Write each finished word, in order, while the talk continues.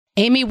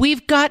Amy,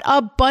 we've got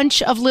a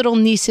bunch of little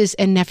nieces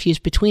and nephews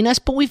between us,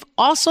 but we've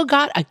also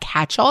got a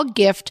catch-all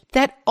gift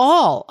that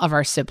all of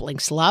our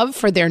siblings love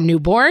for their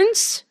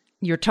newborns.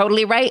 You're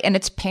totally right, and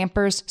it's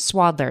Pampers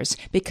Swaddlers,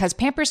 because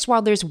Pampers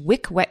Swaddlers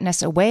wick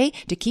wetness away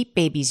to keep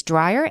babies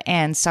drier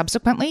and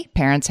subsequently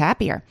parents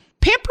happier.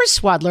 Pampers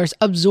Swaddlers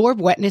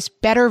absorb wetness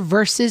better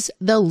versus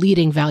the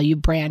leading value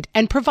brand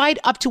and provide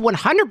up to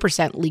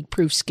 100%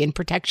 leak-proof skin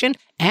protection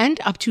and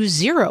up to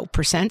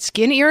 0%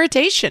 skin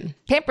irritation.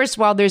 Pampers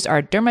Swaddlers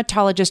are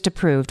dermatologist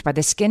approved by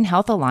the Skin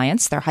Health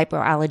Alliance. They're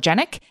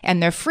hypoallergenic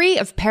and they're free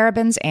of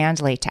parabens and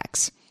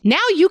latex. Now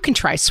you can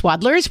try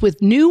Swaddlers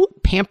with new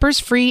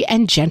Pampers-free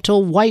and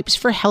gentle wipes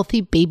for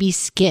healthy baby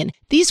skin.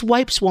 These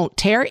wipes won't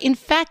tear. In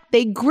fact,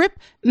 they grip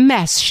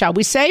mess, shall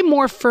we say,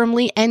 more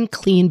firmly and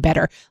clean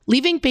better,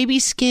 leaving baby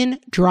skin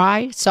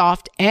dry,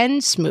 soft,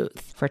 and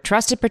smooth. For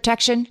trusted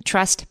protection,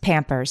 trust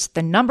Pampers,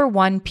 the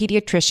 #1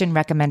 pediatrician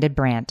recommended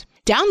brand.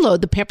 Download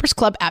the Pampers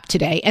Club app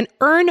today and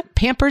earn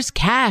Pampers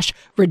Cash.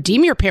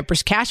 Redeem your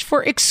Pampers Cash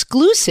for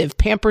exclusive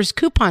Pampers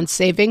coupon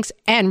savings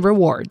and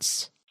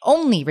rewards.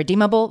 Only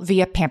redeemable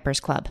via Pampers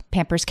Club.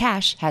 Pampers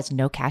Cash has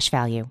no cash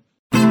value.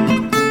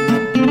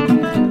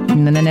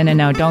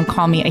 No. Don't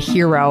call me a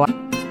hero.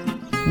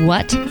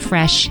 What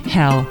fresh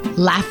hell?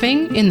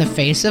 Laughing in the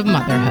face of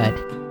motherhood.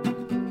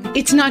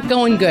 It's not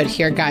going good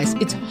here, guys.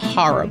 It's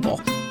horrible.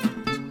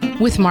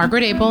 With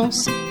Margaret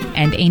Abels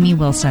and Amy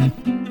Wilson.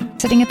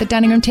 Sitting at the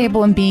dining room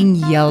table and being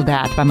yelled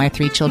at by my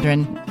 3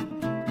 children.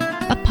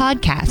 A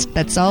podcast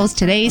that solves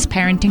today's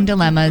parenting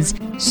dilemmas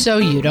so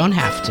you don't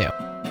have to.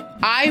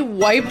 I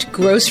wiped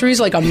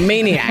groceries like a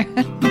maniac.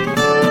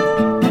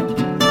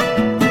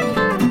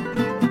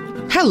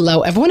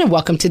 Hello, everyone, and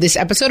welcome to this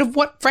episode of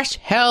What Fresh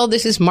Hell.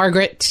 This is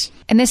Margaret.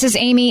 And this is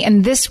Amy.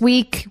 And this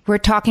week, we're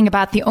talking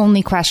about the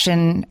only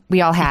question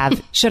we all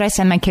have. Should I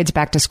send my kids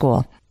back to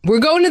school? We're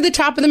going to the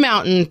top of the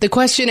mountain. The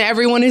question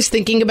everyone is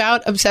thinking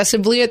about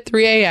obsessively at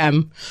 3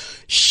 a.m.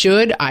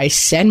 Should I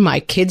send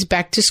my kids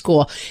back to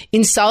school?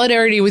 In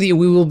solidarity with you,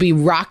 we will be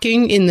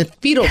rocking in the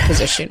fetal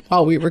position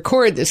while we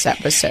record this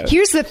episode.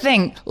 Here's the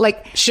thing.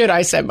 Should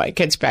I send my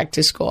kids back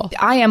to school?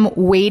 I am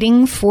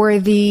waiting for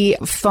the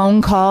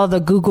phone call, the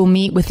Google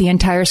Meet with the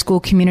entire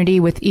school community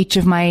with each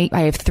of I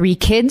have 3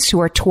 kids who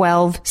are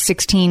 12,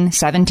 16,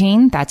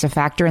 17. That's a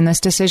factor in this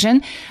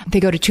decision. They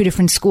go to 2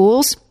 different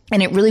schools.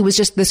 And it really was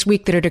just this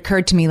week that it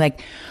occurred to me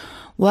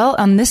well,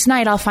 on this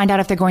night, I'll find out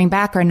if they're going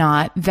back or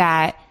not,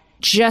 that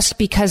just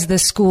because the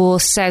school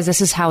says this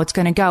is how it's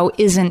going to go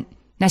isn't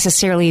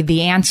necessarily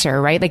the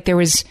answer, right? There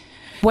was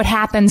what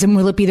happens and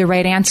will it be the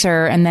right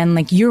answer? And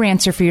then your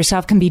answer for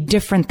yourself can be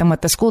different than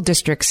what the school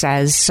district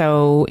says.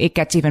 So it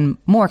gets even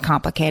more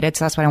complicated.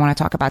 So that's what I want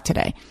to talk about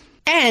today.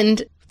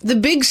 And the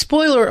big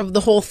spoiler of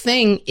the whole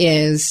thing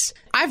is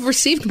I've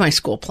received my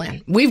school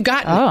plan. We've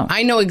gotten it.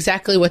 I know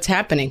exactly what's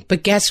happening.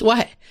 But guess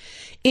what?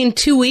 In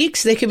 2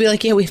 weeks, they could be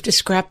like, yeah, we have to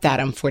scrap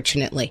that,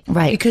 unfortunately.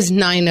 Right. Because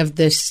 9 of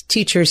the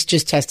teachers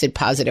just tested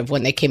positive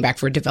when they came back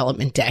for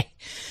development day.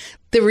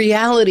 The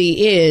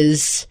reality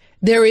is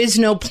there is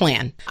no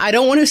plan. I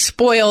don't want to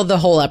spoil the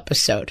whole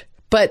episode.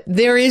 But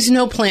there is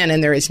no plan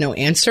and there is no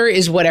answer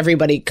is what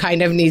everybody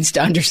kind of needs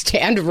to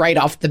understand right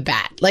off the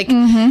bat.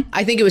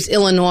 I think it was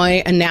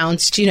Illinois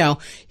announced,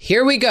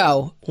 here we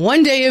go.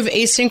 1 day of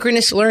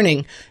asynchronous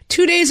learning,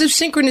 2 days of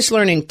synchronous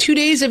learning, 2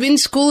 days of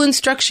in-school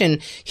instruction.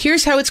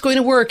 Here's how it's going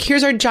to work.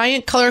 Here's our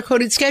giant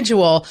color-coded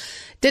schedule.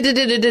 They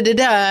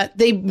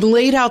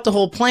laid out the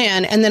whole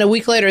plan. And then a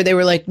week later, they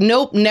were like,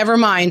 nope, never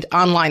mind,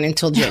 online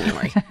until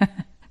January.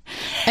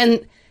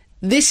 And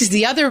this is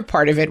the other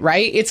part of it,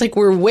 right? It's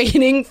we're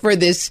waiting for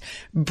this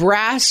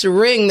brass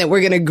ring that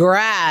we're going to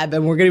grab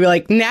and we're going to be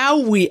like, now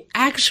we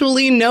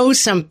actually know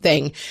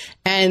something.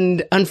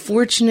 And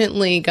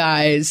unfortunately,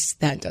 guys,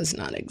 that does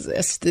not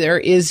exist. There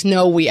is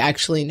no we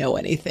actually know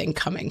anything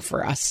coming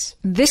for us.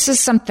 This is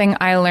something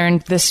I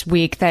learned this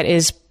week that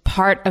is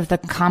part of the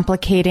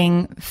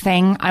complicating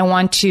thing. I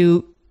want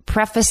to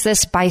preface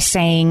this by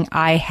saying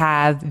I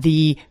have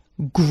the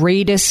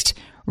greatest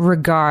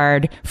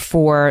regard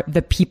for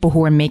the people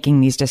who are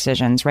making these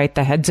decisions, right?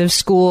 The heads of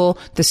school,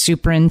 the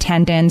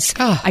superintendents.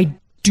 I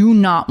do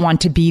not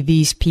want to be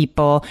these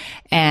people.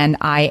 And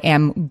I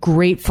am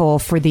grateful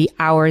for the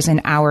hours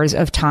and hours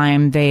of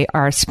time they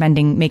are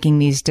spending making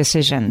these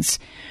decisions.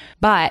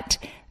 But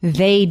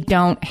they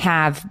don't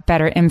have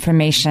better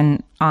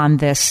information on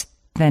this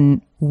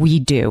than we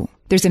do.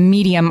 There's a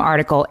Medium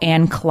article,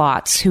 Ann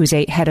Klotz, who's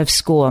a head of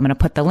school. I'm going to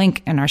put the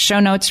link in our show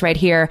notes right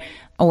here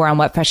or on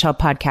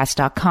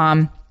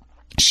whatfreshhellpodcast.com.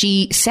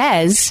 She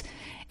says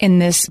in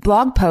this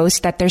blog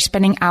post that they're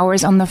spending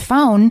hours on the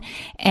phone.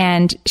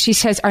 And she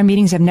says, our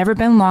meetings have never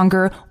been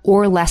longer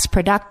or less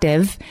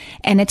productive.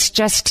 And it's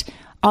just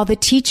all the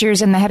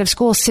teachers and the head of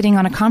school sitting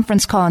on a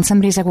conference call. And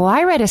somebody's like, well,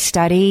 I read a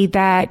study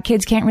that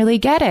kids can't really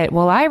get it.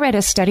 Well, I read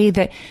a study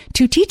that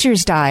 2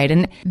 teachers died.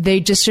 And they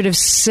just sort of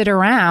sit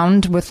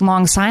around with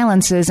long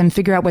silences and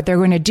figure out what they're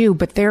going to do.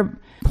 But they're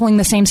pulling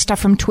the same stuff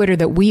from Twitter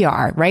that we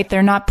are, right?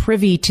 They're not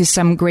privy to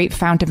some great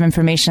fount of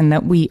information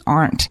that we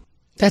aren't.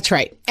 That's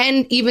right.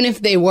 And even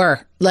if they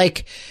were,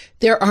 like,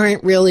 there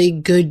aren't really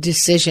good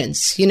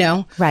decisions, you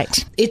know?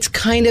 Right. It's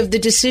kind of, the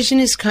decision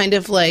is kind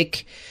of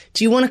like,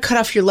 do you want to cut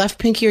off your left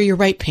pinky or your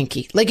right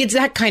pinky? Like, it's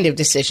that kind of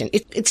decision.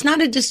 It's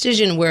not a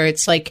decision where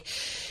it's like,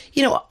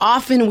 you know,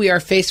 often we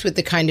are faced with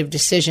the kind of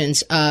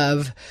decisions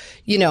of,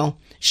 you know,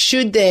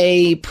 should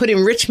they put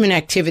enrichment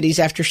activities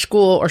after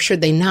school or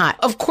should they not?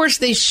 Of course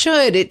they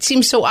should. It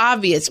seems so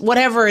obvious,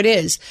 whatever it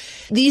is.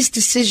 These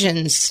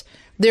decisions,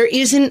 there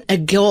isn't a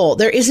goal.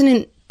 There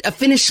isn't a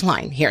finish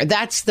line here.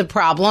 That's the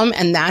problem.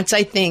 And that's,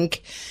 I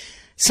think,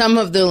 some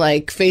of the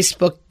like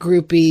Facebook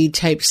groupie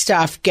type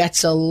stuff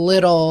gets a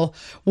little,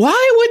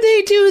 why would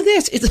they do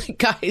this? It's like,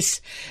 guys,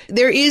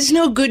 there is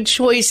no good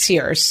choice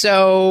here.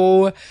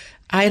 So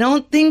I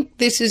don't think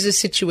this is a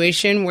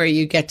situation where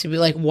you get to be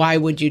like, why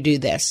would you do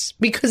this?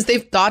 Because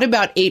they've thought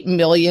about 8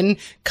 million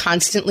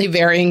constantly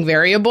varying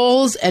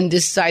variables and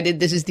decided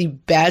this is the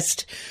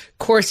best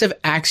course of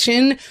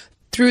action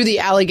through the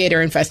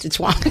alligator infested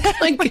swamp.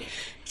 Like,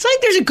 it's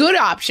like there's a good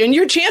option.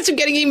 Your chance of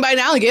getting eaten by an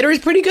alligator is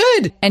pretty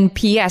good. And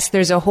P.S.,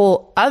 there's a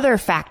whole other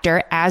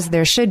factor, as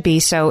there should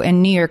be. So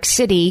in New York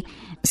City,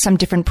 some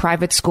different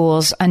private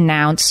schools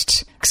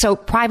announced. So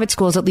private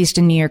schools, at least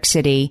in New York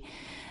City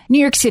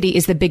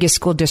is the biggest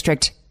school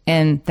district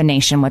in the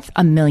nation with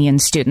 1 million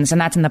students. And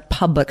that's in the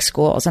public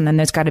schools. And then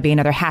there's got to be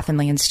another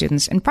 500,000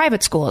 students in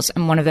private schools.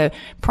 And one of the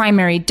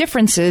primary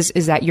differences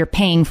is that you're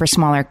paying for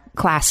smaller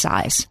class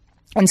size.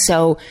 And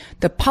so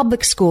the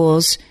public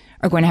schools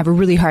are going to have a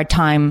really hard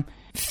time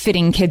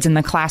fitting kids in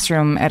the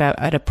classroom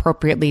at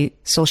appropriately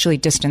socially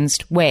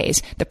distanced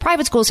ways. The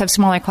private schools have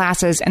smaller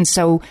classes, and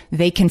so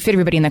they can fit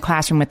everybody in the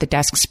classroom with the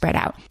desks spread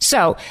out.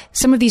 So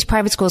some of these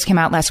private schools came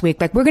out last week,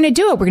 like, we're going to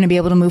do it. We're going to be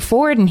able to move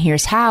forward, and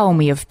here's how. And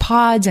we have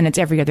pods, and it's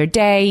every other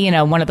day, you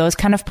know, one of those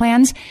kind of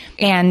plans.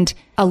 And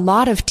a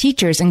lot of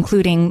teachers,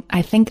 including,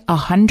 I think,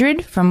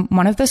 100 from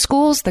one of the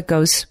schools that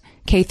goes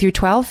K through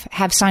 12,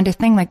 have signed a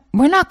thing like,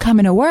 we're not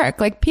coming to work.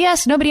 Like,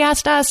 P.S., nobody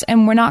asked us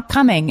and we're not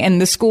coming.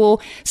 And the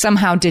school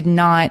somehow did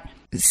not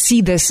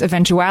see this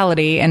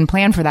eventuality and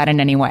plan for that in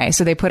any way.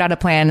 So they put out a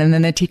plan, and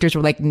then the teachers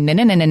were like,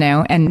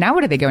 no. And now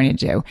what are they going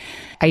to do?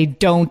 I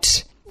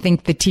don't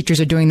think the teachers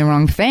are doing the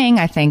wrong thing.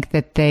 I think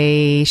that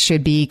they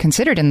should be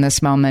considered in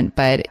this moment,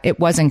 but it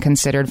wasn't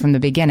considered from the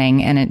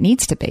beginning, and it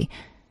needs to be.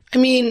 I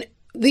mean,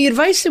 the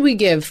advice that we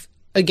give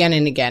again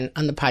and again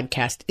on the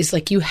podcast is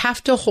like, you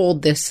have to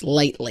hold this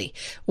lightly.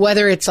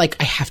 Whether it's like,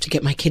 I have to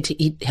get my kid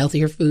to eat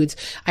healthier foods,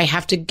 I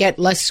have to get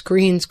less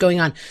screens going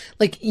on.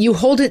 Like, you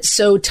hold it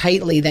so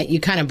tightly that you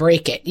kind of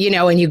break it, you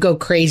know, and you go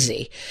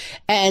crazy.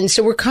 And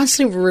so we're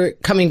constantly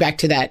coming back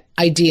to that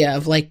idea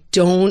of like,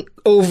 don't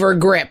over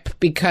grip,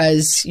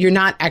 because you're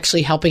not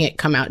actually helping it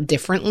come out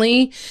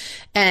differently.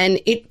 And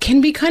it can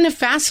be kind of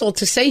facile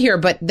to say here,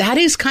 but that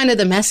is kind of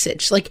the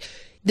message. Like,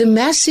 the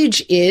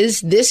message is,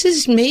 this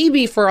is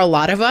maybe for a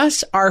lot of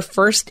us our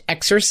first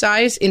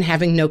exercise in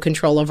having no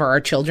control over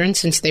our children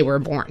since they were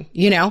born.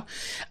 You know,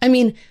 I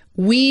mean,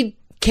 we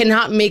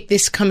cannot make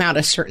this come out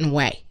a certain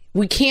way.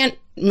 We can't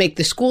make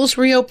the schools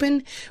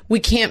reopen. We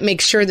can't make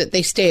sure that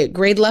they stay at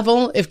grade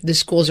level if the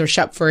schools are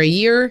shut for a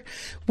year.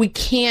 We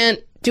can't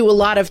do a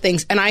lot of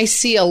things. And I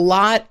see a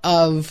lot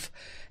of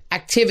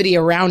activity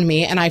around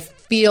me, and I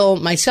feel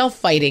myself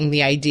fighting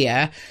the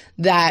idea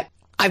that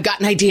I've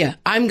got an idea.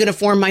 I'm going to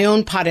form my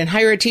own pod and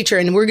hire a teacher,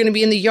 and we're going to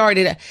be in the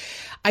yard.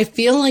 I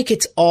feel like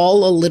it's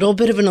all a little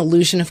bit of an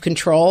illusion of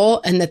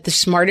control, and that the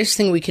smartest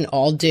thing we can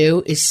all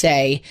do is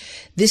say,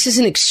 this is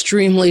an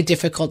extremely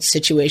difficult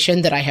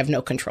situation that I have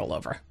no control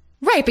over.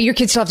 Right. But your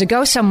kids still have to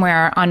go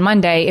somewhere on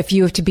Monday if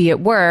you have to be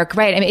at work.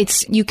 Right. I mean,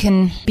 you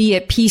can be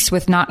at peace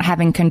with not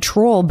having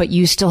control, but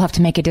you still have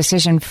to make a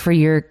decision for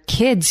your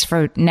kids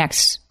for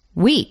next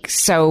week.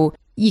 So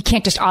you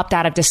can't just opt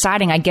out of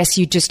deciding. I guess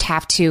you just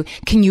have to,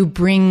 can you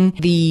bring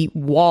the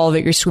wall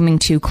that you're swimming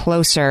to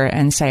closer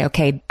and say,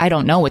 okay, I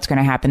don't know what's going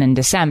to happen in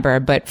December,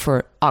 but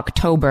for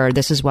October,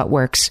 this is what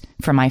works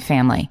for my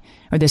family,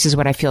 or this is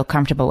what I feel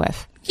comfortable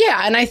with.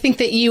 Yeah. And I think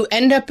that you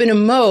end up in a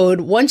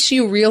mode once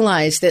you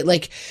realize that,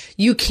 like,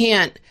 you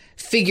can't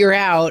figure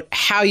out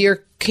how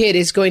your kid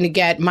is going to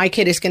get, my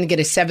kid is going to get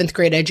a 7th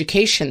grade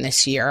education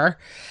this year,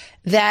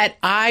 that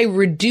I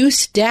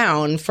reduce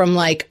down from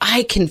like,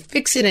 I can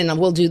fix it and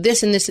we'll do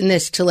this and this and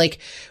this, to like,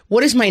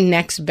 what is my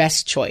next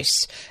best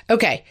choice?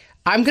 Okay,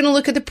 I'm going to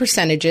look at the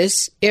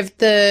percentages. If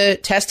the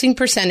testing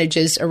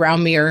percentages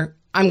around me are,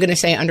 I'm going to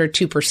say under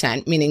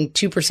 2%, meaning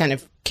 2%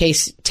 of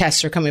case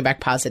tests are coming back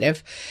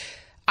positive,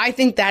 I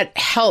think that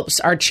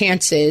helps our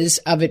chances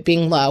of it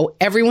being low.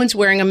 Everyone's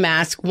wearing a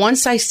mask.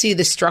 Once I see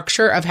the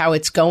structure of how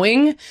it's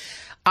going,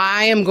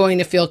 I am going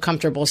to feel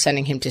comfortable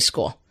sending him to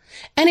school.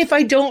 And if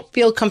I don't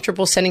feel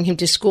comfortable sending him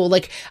to school,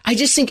 like, I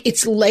just think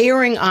it's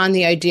layering on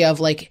the idea of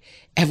like,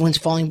 everyone's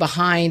falling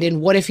behind.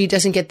 And what if he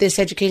doesn't get this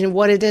education?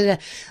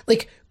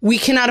 Like, we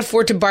cannot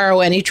afford to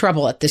borrow any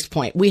trouble at this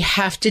point. We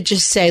have to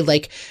just say,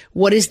 like,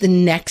 what does the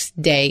next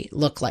day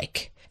look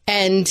like?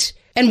 And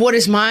what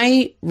does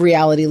my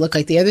reality look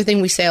like? The other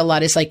thing we say a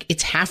lot is like,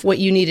 it's half what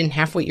you need and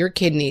half what your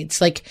kid needs.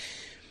 Like,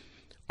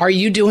 Are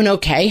you doing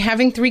okay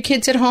having 3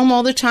 kids at home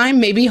all the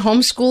time? Maybe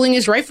homeschooling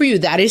is right for you.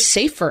 That is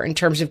safer in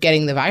terms of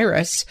getting the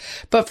virus.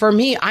 But for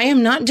me, I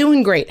am not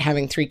doing great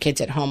having 3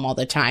 kids at home all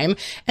the time.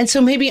 And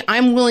so maybe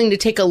I'm willing to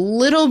take a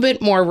little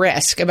bit more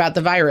risk about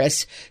the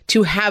virus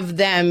to have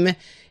them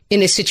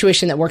in a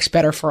situation that works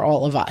better for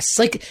all of us.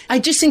 Like, I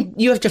just think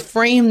you have to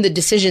frame the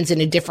decisions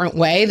in a different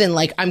way than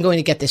like, I'm going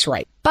to get this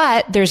right.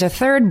 But there's a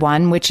third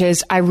one, which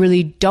is I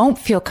really don't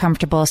feel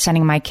comfortable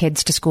sending my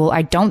kids to school.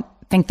 I don't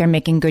think they're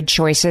making good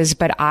choices,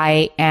 but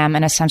I am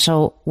an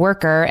essential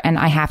worker and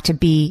I have to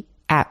be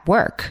at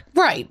work.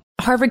 Right.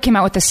 Harvard came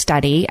out with a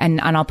study,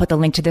 and I'll put the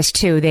link to this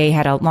too. They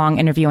had a long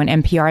interview on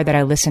NPR that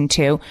I listened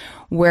to,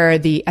 where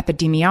the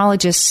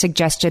epidemiologists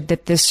suggested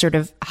that this sort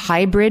of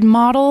hybrid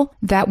model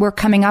that we're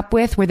coming up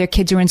with, where their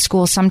kids are in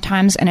school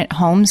sometimes and at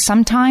home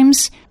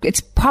sometimes, it's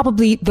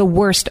probably the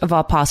worst of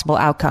all possible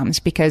outcomes,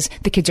 because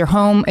the kids are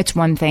home, it's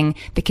one thing.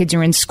 The kids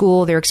are in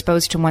school, they're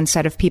exposed to one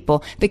set of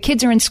people. The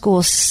kids are in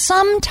school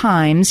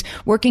sometimes.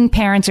 Working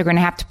parents are going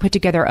to have to put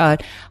together a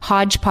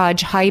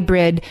hodgepodge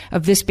hybrid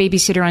of this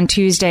babysitter on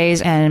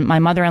Tuesdays and my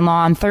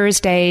mother-in-law on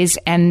Thursdays,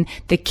 and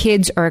the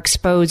kids are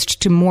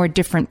exposed to more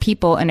different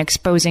people and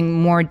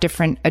exposing more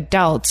different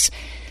adults.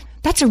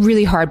 That's a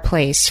really hard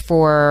place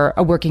for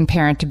a working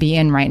parent to be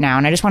in right now.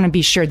 And I just want to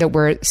be sure that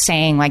we're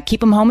saying, like,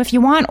 keep them home if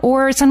you want,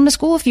 or send them to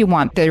school if you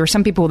want. There are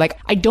some people like,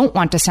 I don't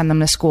want to send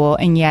them to school,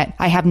 and yet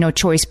I have no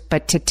choice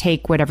but to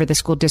take whatever the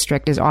school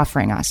district is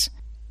offering us.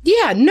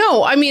 Yeah,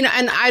 no, I mean,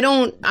 and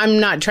I'm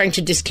not trying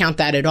to discount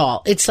that at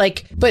all. It's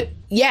like, but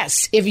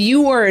yes, if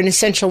you are an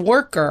essential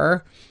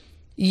worker,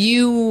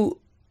 you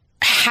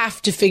have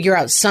to figure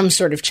out some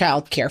sort of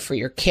childcare for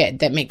your kid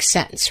that makes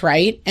sense,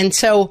 right? And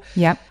so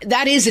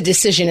that is a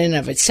decision in and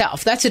of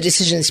itself. That's a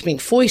decision that's being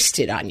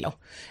foisted on you.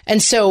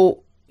 And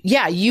so,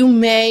 yeah, you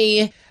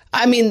may,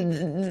 I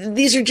mean,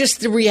 these are just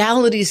the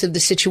realities of the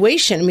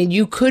situation. I mean,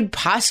 you could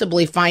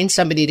possibly find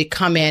somebody to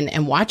come in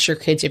and watch your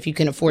kids if you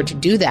can afford to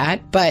do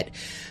that. But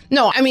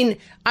no, I mean,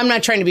 I'm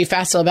not trying to be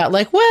facile about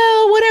like,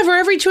 well, whatever,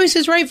 every choice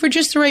is right for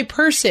just the right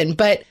person.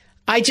 But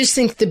I just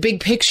think the big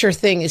picture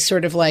thing is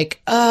sort of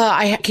like,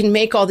 I can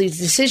make all these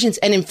decisions.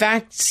 And in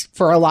fact,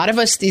 for a lot of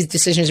us, these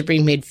decisions are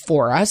being made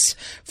for us.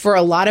 For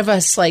a lot of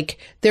us, like,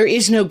 there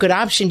is no good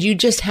option. You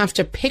just have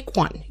to pick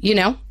one, you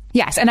know?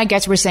 Yes. And I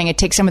guess we're saying it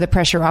takes some of the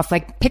pressure off.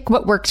 Like, pick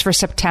what works for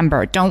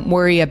September. Don't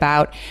worry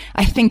about,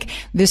 I think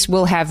this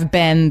will have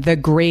been the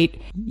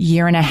great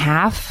year and a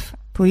half.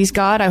 Please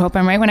God, I hope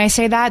I'm right when I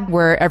say that,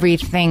 where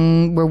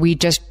we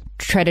just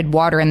treaded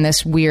water in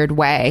this weird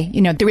way.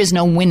 You know, there is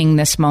no winning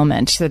this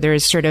moment. So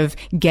there's sort of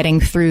getting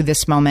through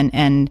this moment,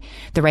 and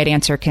the right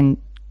answer can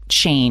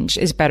change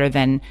is better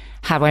than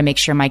how do I make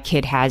sure my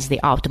kid has the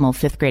optimal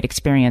 5th grade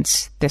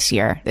experience this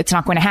year? It's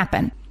not going to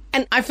happen.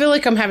 And I feel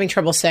like I'm having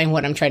trouble saying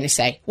what I'm trying to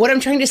say. What I'm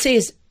trying to say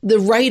is the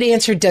right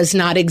answer does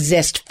not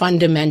exist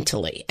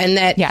fundamentally. And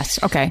that,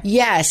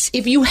 yes,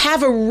 if you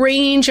have a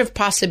range of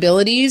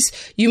possibilities,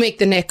 you make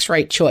the next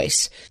right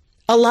choice.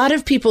 A lot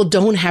of people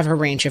don't have a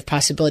range of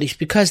possibilities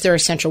because they're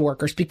essential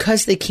workers,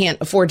 because they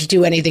can't afford to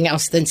do anything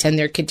else than send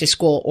their kid to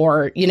school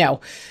or, you know,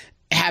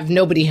 have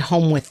nobody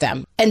home with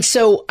them. And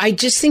so I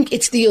just think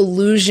it's the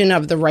illusion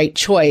of the right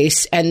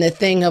choice and the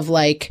thing of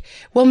like,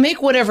 well,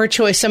 make whatever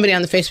choice. Somebody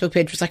on the Facebook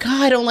page was like,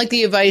 I don't like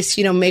the advice,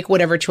 you know, make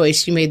whatever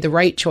choice. You made the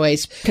right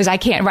choice. Because I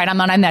can't, right? I'm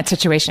not in that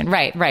situation.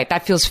 Right.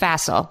 That feels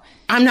facile.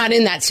 I'm not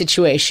in that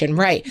situation.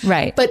 Right.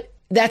 But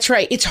that's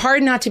right. It's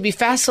hard not to be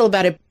facile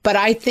about it. But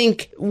I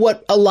think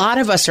what a lot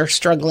of us are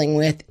struggling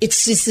with,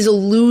 it's this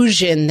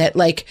illusion that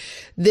like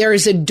there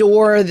is a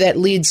door that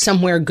leads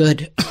somewhere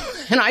good.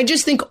 And I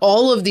just think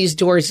all of these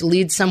doors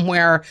lead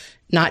somewhere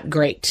not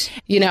great,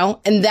 you know,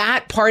 and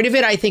that part of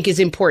it I think is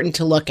important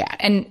to look at.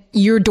 And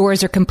your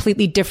doors are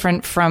completely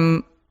different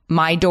from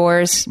my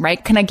doors,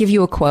 right? Can I give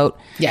you a quote?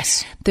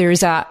 Yes.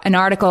 There's an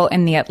article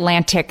in The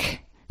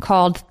Atlantic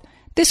called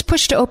 "This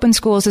push to open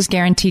schools is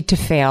guaranteed to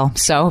fail."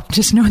 So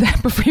just know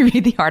that before you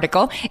read the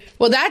article.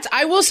 Well,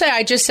 I will say,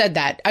 I just said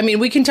that. I mean,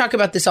 we can talk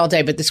about this all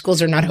day, but the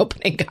schools are not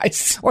opening,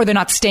 guys. Or they're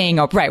not staying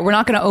open. Right. We're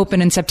not going to open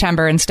in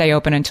September and stay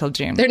open until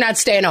June. They're not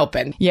staying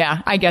open.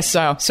 Yeah, I guess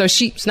so. So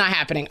it's not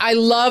happening. I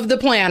love the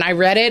plan. I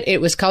read it.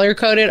 It was color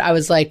coded. I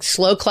was like,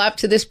 slow clap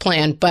to this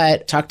plan,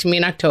 but talk to me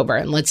in October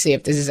and let's see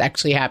if this is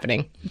actually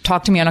happening.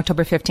 Talk to me on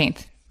October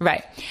 15th.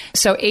 Right.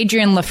 So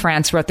Adrienne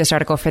LaFrance wrote this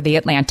article for The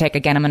Atlantic.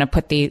 Again, I'm going to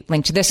put the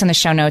link to this in the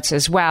show notes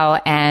as well.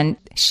 And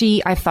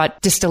she, I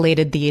thought,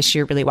 distillated the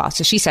issue really well.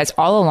 So she says,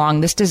 all along,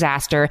 this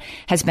disaster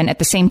has been at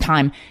the same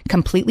time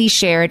completely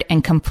shared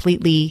and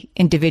completely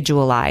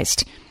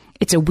individualized.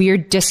 It's a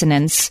weird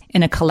dissonance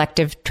in a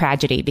collective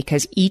tragedy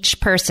because each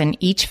person,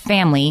 each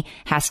family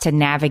has to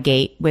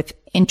navigate with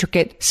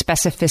intricate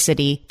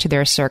specificity to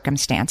their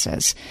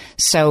circumstances.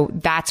 So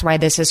that's why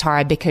this is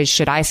hard, because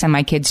should I send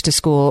my kids to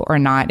school or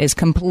not is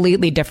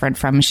completely different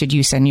from should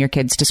you send your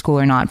kids to school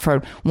or not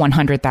for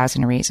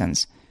 100,000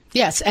 reasons.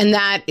 Yes. And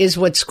that is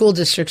what school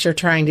districts are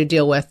trying to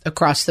deal with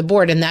across the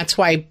board. And that's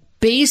why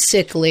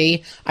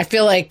basically, I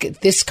feel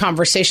like this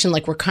conversation,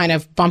 like we're kind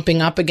of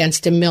bumping up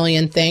against a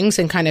million things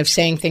and kind of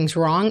saying things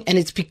wrong. And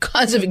it's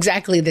because of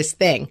exactly this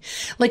thing.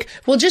 Like,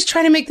 we'll just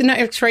try to make the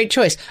next right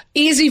choice.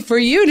 Easy for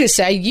you to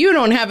say, you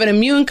don't have an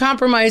immune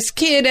compromised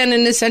kid and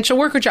an essential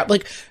worker job.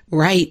 Like,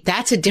 right.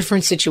 That's a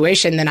different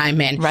situation than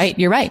I'm in. Right.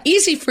 You're right.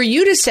 Easy for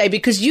you to say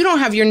because you don't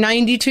have your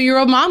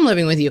 92-year-old mom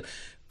living with you.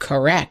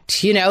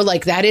 Correct. You know,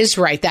 like that is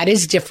right. That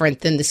is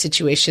different than the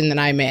situation that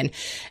I'm in.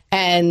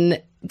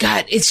 And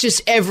God, it's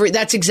just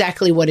that's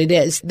exactly what it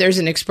is. There's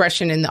an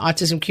expression in the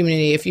autism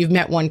community. If you've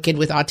met one kid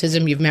with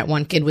autism, you've met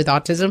one kid with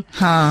autism.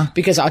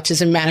 Because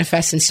autism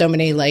manifests in so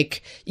many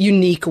like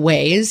unique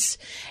ways.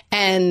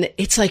 And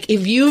it's like,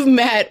 if you've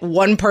met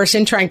one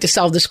person trying to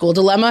solve the school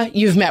dilemma,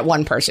 you've met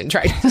one person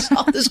trying to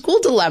solve the school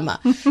dilemma.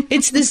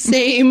 It's the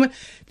same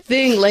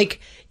thing.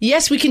 Like,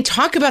 yes, we can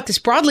talk about this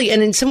broadly.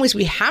 And in some ways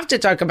we have to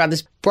talk about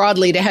this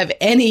broadly to have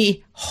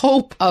any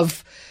hope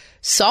of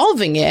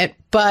solving it.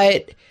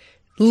 But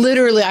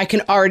literally, I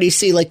can already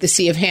see like the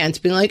sea of hands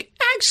being like,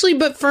 actually,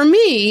 but for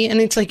me.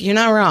 And it's like, you're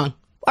not wrong.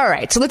 All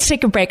right. So let's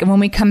take a break. And when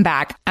we come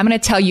back, I'm going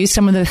to tell you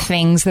some of the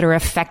things that are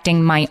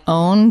affecting my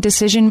own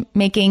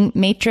decision-making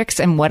matrix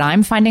and what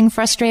I'm finding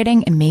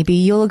frustrating. And maybe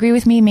you'll agree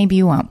with me. Maybe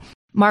you won't.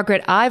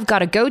 Margaret, I've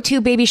got a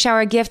go-to baby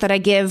shower gift that I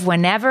give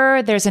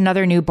whenever there's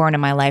another newborn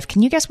in my life.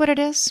 Can you guess what it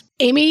is?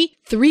 Amy,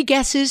 3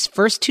 guesses.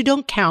 First 2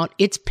 don't count.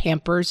 It's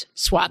Pampers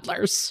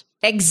Swaddlers.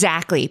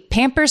 Exactly.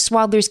 Pampers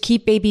Swaddlers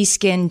keep baby's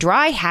skin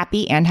dry,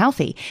 happy, and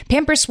healthy.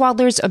 Pampers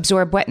Swaddlers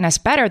absorb wetness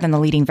better than the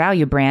leading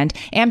value brand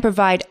and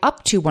provide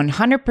up to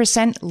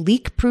 100%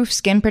 leak-proof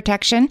skin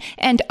protection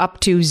and up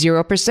to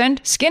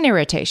 0% skin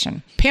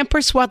irritation.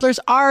 Pampers Swaddlers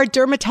are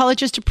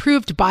dermatologist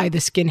approved by the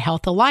Skin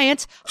Health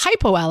Alliance,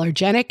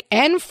 hypoallergenic,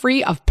 and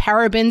free of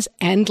parabens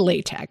and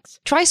latex.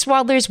 Try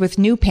Swaddlers with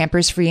new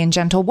Pampers Free and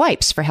Gentle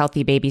wipes for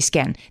healthy baby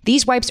skin.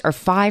 These wipes are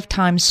 5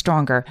 times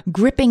stronger,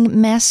 gripping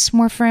mess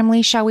more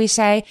firmly, shall we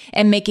say,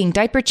 and making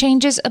diaper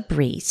changes a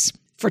breeze.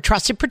 For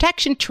trusted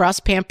protection,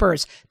 trust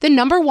Pampers, the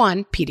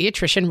 #1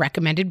 pediatrician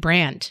recommended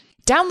brand.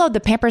 Download the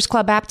Pampers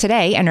Club app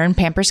today and earn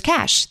Pampers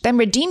Cash. Then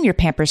redeem your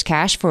Pampers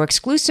Cash for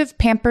exclusive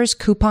Pampers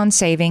coupon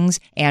savings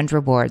and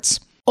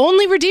rewards.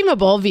 Only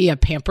redeemable via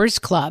Pampers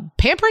Club.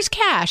 Pampers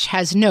Cash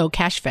has no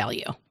cash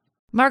value.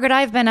 Margaret,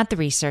 I've been at the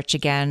research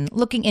again,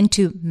 looking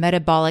into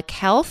metabolic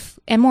health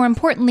and, more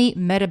importantly,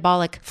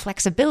 metabolic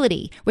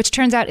flexibility, which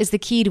turns out is the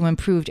key to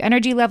improved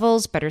energy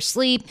levels, better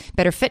sleep,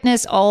 better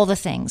fitness, all the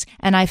things.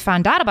 And I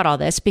found out about all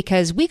this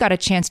because we got a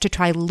chance to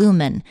try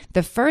Lumen,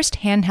 the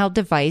first handheld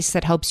device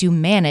that helps you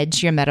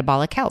manage your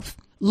metabolic health.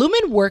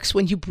 Lumen works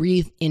when you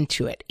breathe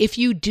into it. If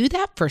you do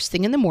that first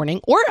thing in the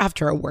morning or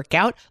after a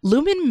workout,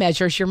 Lumen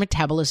measures your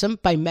metabolism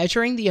by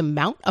measuring the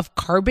amount of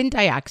carbon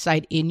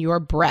dioxide in your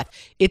breath.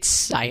 It's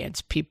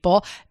science,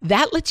 people.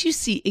 That lets you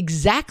see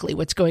exactly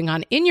what's going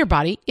on in your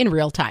body in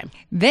real time.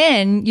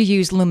 Then you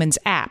use Lumen's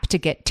app to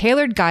get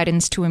tailored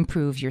guidance to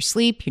improve your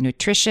sleep, your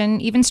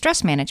nutrition, even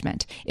stress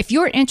management. If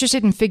you're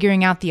interested in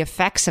figuring out the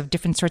effects of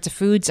different sorts of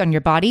foods on your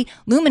body,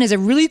 Lumen is a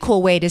really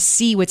cool way to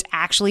see what's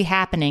actually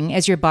happening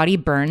as your body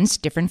burns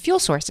different fuel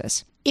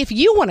sources. If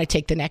you want to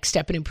take the next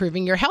step in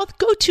improving your health,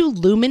 go to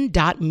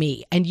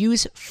lumen.me and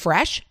use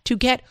FRESH to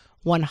get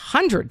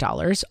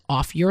 $100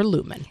 off your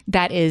Lumen.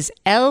 That is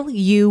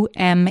LUMEN.ME.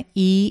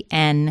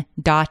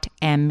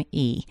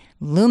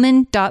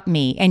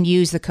 Lumen.me, and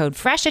use the code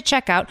FRESH at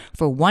checkout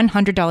for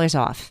 $100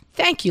 off.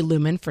 Thank you,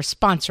 Lumen, for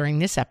sponsoring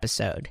this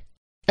episode.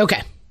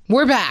 Okay,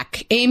 we're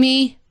back.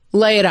 Amy,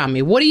 lay it on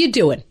me. What are you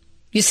doing?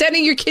 You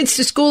sending your kids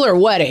to school or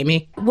what,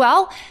 Amy?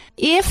 Well,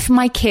 if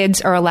my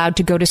kids are allowed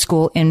to go to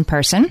school in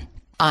person,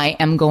 I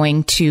am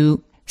going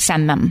to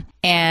send them.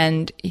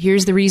 And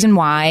here's the reason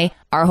why.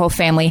 Our whole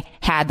family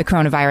had the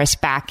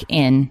coronavirus back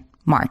in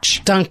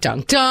March. Dun,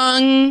 dun,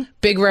 dun.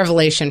 Big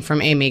revelation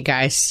from Amy,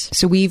 guys.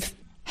 So we've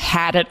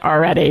had it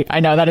already. I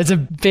know that is a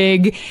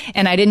big,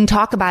 and I didn't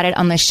talk about it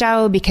on the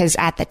show because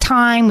at the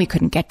time we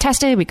couldn't get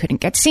tested. We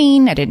couldn't get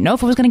seen. I didn't know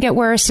if it was going to get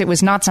worse. It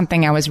was not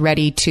something I was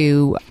ready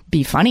to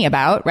be funny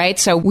about, right?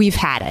 So we've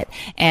had it.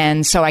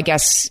 And so I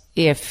guess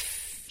if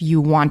you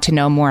want to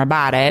know more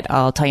about it,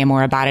 I'll tell you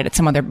more about it at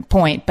some other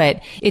point,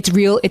 but it's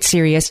real, it's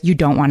serious. You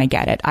don't want to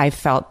get it. I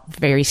felt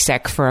very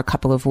sick for a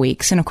couple of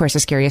weeks. And of course, the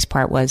scariest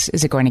part was,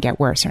 is it going to get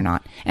worse or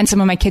not? And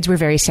some of my kids were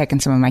very sick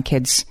and some of my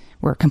kids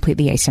were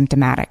completely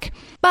asymptomatic.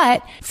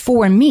 But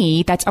for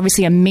me, that's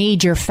obviously a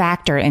major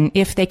factor. And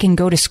if they can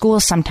go to school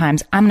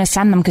sometimes, I'm going to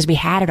send them because we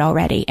had it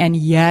already. And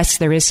yes,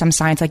 there is some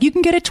science like you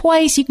can get it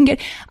twice.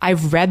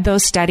 I've read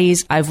those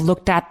studies. I've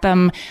looked at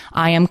them.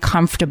 I am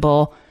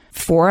comfortable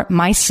for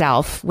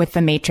myself with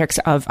the matrix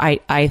of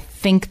I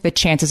think the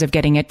chances of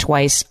getting it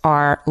twice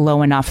are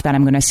low enough that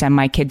I'm going to send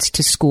my kids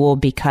to school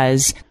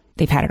because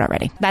they've had it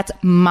already. That's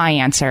my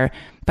answer.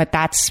 But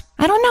that's,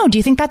 I don't know. Do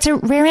you think that's a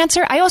rare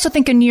answer? I also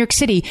think in New York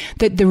City,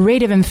 that the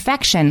rate of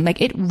infection, like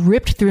it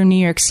ripped through New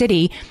York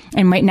City.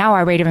 And right now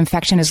our rate of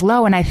infection is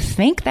low. And I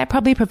think that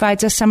probably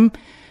provides us some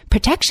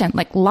protection.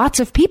 Like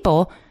lots of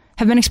people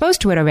have been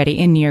exposed to it already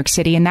in New York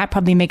City, and that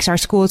probably makes our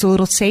schools a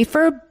little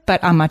safer,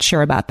 but I'm not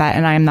sure about that,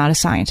 and I am not a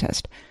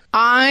scientist.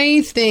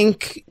 I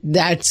think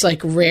that's like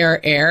rare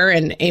air.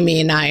 And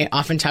Amy and I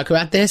often talk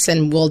about this,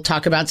 and we'll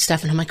talk about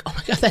stuff. And I'm like, oh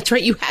my God, that's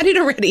right. You had it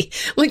already.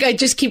 Like, I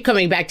just keep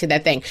coming back to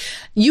that thing.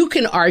 You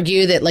can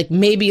argue that like,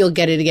 maybe you'll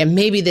get it again.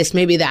 Maybe this,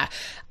 maybe that.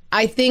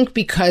 I think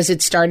because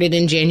it started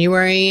in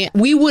January,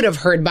 we would have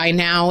heard by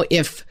now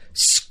if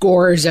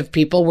scores of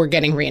people were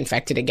getting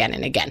reinfected again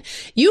and again.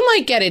 You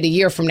might get it a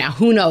year from now.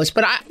 Who knows?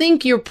 But I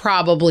think you're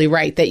probably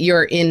right that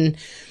you're in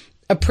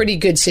a pretty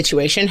good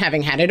situation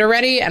having had it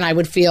already. And I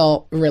would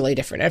feel really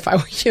different if I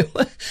were you.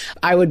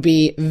 I would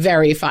be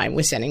very fine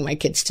with sending my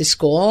kids to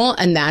school.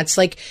 And that's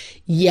like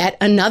yet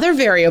another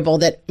variable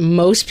that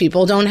most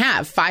people don't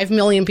have. 5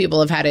 million people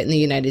have had it in the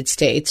United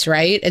States,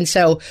 right? And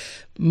so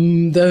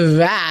the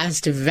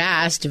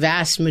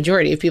vast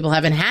majority of people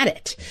haven't had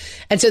it.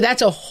 And so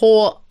that's a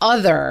whole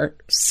other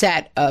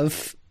set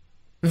of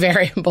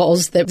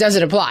variables that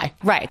doesn't apply.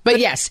 Right. But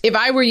yes, if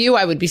I were you,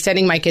 I would be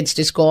sending my kids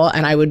to school,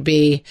 and I would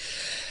be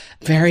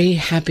very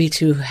happy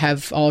to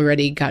have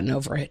already gotten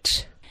over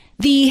it.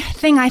 The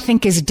thing I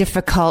think is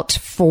difficult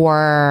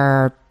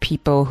for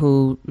people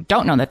who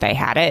don't know that they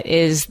had it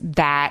is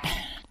that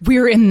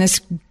we're in this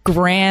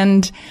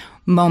grand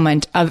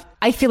moment of,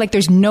 I feel like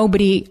there's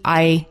nobody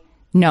I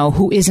know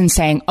who isn't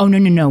saying, oh,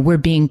 no, we're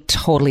being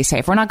totally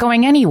safe. We're not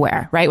going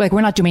anywhere, right? Like,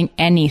 we're not doing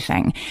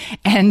anything.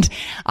 And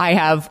I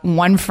have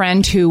one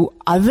friend who,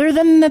 other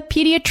than the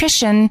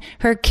pediatrician,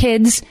 her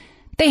kids,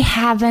 they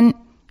haven't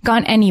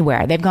gone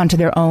anywhere. They've gone to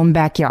their own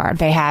backyard.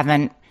 They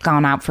haven't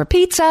gone out for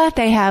pizza.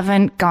 They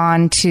haven't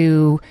gone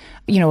to,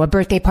 a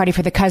birthday party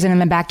for the cousin in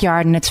the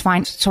backyard, and it's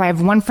fine. So I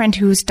have one friend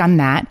who's done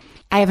that.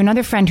 I have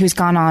another friend who's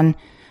gone on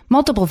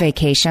multiple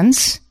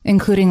vacations,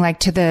 including like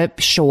to the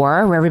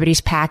shore where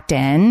everybody's packed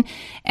in,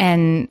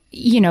 and,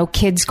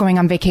 kids going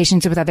on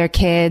vacations with other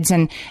kids.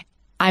 And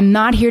I'm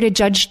not here to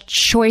judge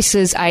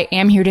choices. I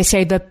am here to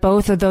say that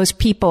both of those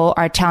people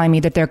are telling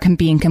me that they're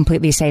being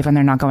completely safe and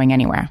they're not going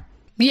anywhere.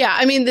 Yeah,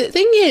 I mean, the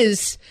thing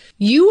is,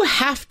 you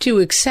have to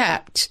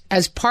accept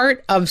as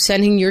part of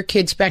sending your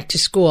kids back to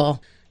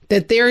school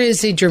that there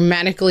is a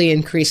dramatically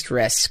increased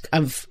risk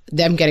of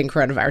them getting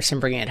coronavirus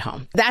and bringing it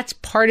home. That's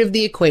part of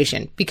the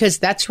equation, because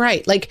that's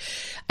right. Like,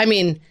 I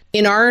mean,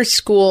 in our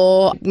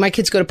school, my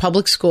kids go to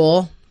public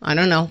school. I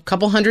don't know, a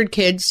couple hundred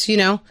kids,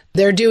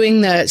 they're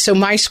doing so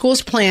my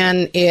school's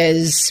plan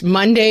is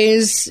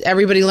Mondays,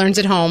 everybody learns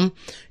at home.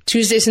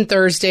 Tuesdays and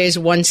Thursdays,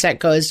 one set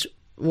goes.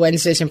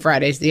 Wednesdays and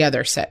Fridays, the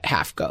other set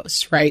half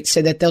goes, right?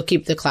 So that they'll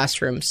keep the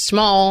classrooms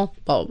small,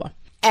 blah, blah, blah.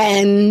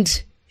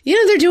 And,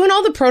 they're doing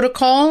all the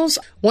protocols.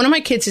 One of my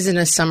kids is in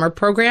a summer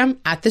program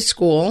at the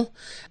school,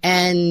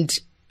 and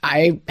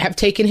I have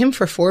taken him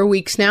for 4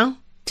 weeks now.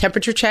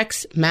 Temperature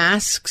checks,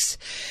 masks.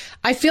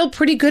 I feel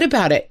pretty good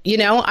about it.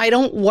 I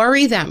don't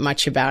worry that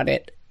much about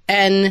it.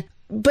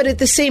 But at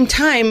the same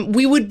time,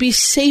 we would be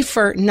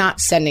safer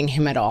not sending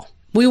him at all.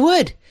 We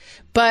would.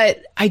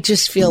 But I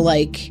just feel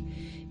like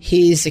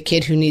he's a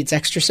kid who needs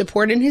extra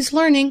support in his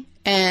learning,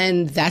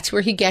 and that's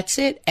where he gets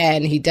it,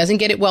 and he doesn't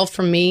get it well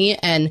from me.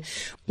 And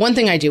one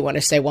thing I do want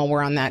to say while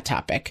we're on that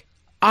topic,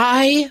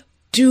 I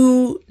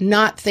do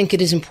not think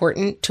it is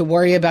important to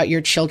worry about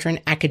your children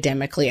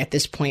academically at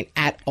this point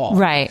at all.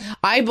 Right.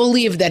 I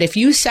believe that if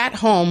you sat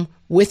home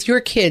with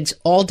your kids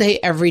all day,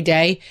 every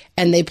day,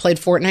 and they played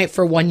Fortnite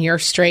for 1 year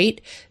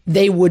straight,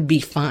 they would be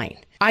fine.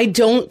 I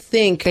don't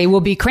think they will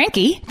be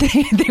cranky.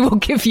 They will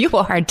give you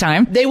a hard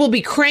time. They will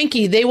be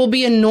cranky. They will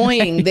be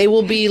annoying. They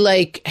will be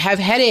like, have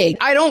headache.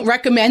 I don't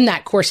recommend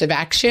that course of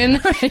action.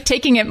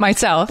 Taking it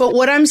myself. But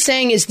what I'm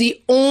saying is the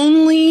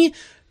only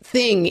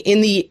thing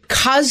in the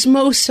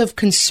cosmos of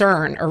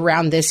concern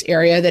around this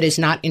area that is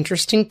not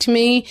interesting to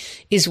me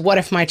is what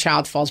if my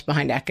child falls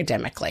behind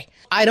academically?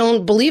 I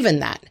don't believe in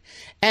that.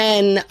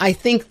 And I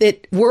think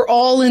that we're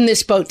all in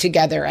this boat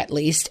together, at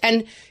least.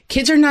 And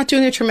kids are not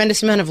doing a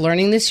tremendous amount of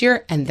learning this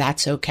year, and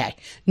that's okay.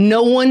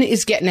 No one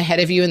is getting ahead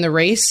of you in the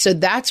race. So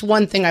that's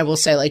one thing I will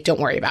say, like, don't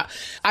worry about.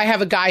 I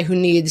have a guy who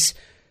needs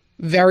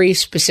very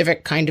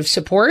specific kind of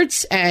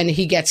supports, and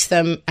he gets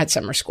them at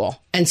summer school.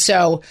 And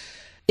so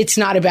it's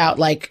not about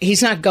like,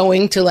 he's not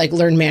going to like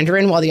learn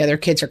Mandarin while the other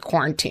kids are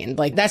quarantined.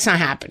 Like, that's not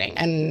happening.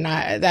 And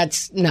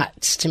that's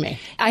nuts to me.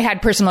 I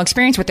had personal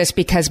experience with this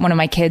because one of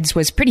my kids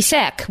was pretty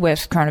sick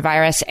with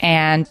coronavirus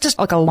and just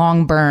like a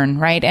long burn,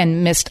 right?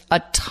 And missed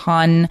a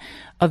ton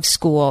of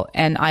school.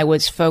 And I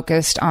was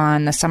focused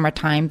on the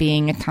summertime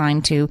being a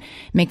time to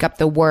make up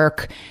the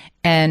work.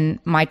 And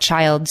my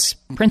child's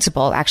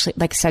principal actually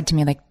like said to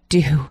me, like,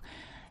 do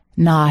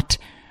not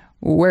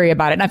worry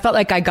about it. And I felt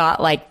like I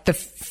got like the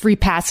free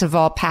pass of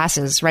all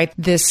passes, right?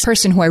 This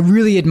person who I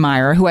really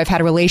admire, who I've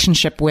had a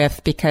relationship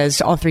with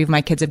because all 3 of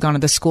my kids have gone to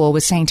the school,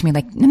 was saying to me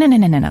like, no,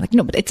 like,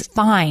 no, but it's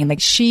fine.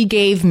 Like, she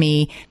gave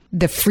me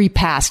the free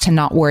pass to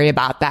not worry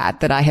about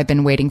that I had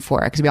been waiting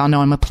for, because we all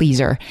know I'm a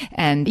pleaser.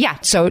 And yeah,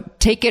 so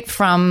take it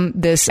from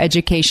this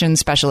education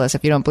specialist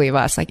if you don't believe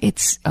us. Like,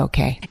 it's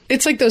okay.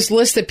 It's like those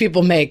lists that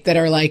people make that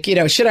are like,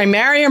 should I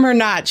marry him or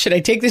not? Should I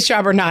take this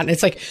job or not? And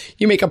it's like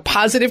you make a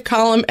positive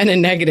column and a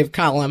negative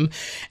column.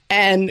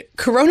 And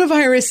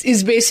coronavirus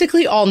is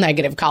basically all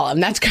negative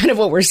column. That's kind of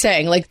what we're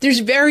saying. Like, there's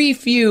very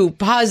few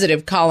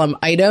positive column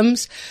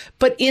items,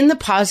 but in the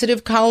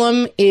positive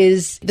column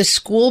is the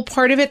school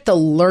part of it. The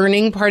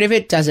learning part of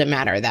it doesn't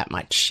matter that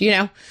much,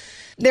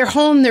 They're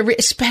home.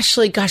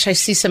 Especially, gosh, I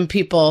see some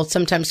people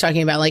sometimes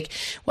talking about like,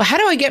 well, how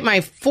do I get my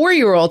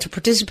 4-year-old to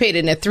participate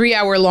in a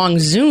 3-hour-long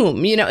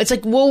Zoom? It's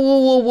like,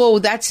 whoa.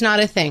 That's not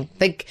a thing.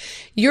 Like,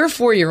 your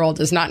 4-year-old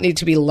does not need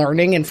to be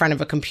learning in front of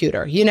a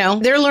computer.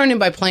 They're learning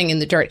by playing in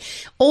the dirt.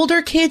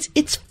 Older kids,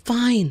 it's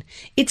fine.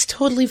 It's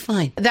totally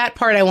fine. That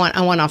part I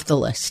want off the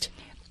list.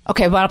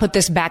 Okay, well, I'll put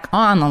this back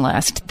on the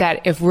list,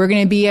 that if we're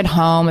going to be at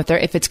home,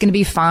 if it's going to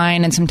be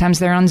fine, and sometimes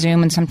they're on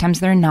Zoom and sometimes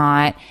they're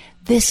not,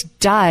 this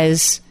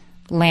does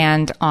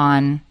land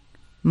on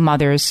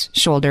mothers'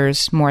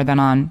 shoulders more than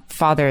on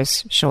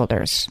fathers'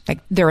 shoulders. Like,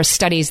 there are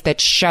studies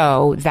that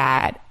show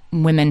that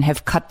women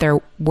have cut their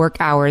work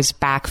hours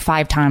back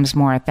 5 times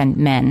more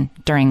than men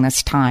during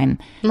this time.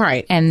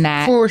 Right. And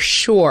that... For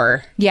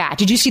sure. Yeah.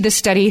 Did you see the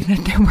study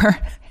that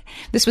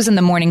this was in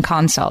the Morning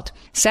Consult.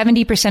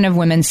 70% of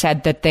women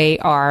said that they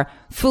are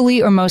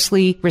fully or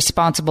mostly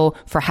responsible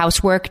for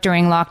housework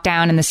during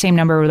lockdown. And the same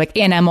number were like,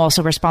 and I'm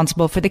also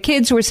responsible for the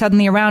kids who are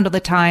suddenly around all the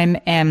time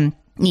and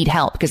need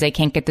help because they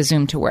can't get the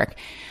Zoom to work.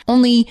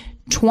 Only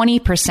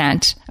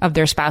 20% of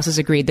their spouses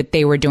agreed that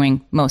they were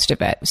doing most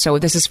of it. So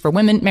this is for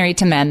women married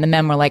to men. The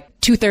men were like,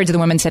 2/3 of the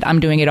women said, I'm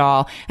doing it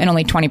all. And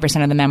only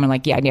 20% of the men were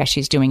like, yeah,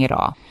 she's doing it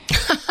all.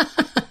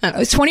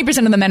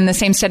 20% of the men in the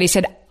same study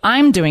said,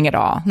 I'm doing it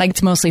all. Like,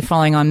 it's mostly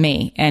falling on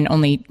me. And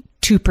only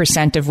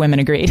 2% of women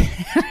agreed.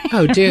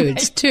 Oh,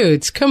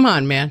 dudes, come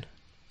on, man.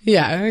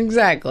 Yeah,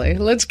 exactly.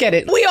 Let's get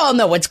it. We all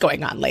know what's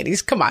going on,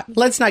 ladies. Come on.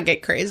 Let's not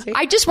get crazy.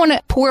 I just want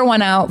to pour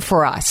one out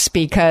for us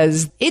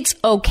because it's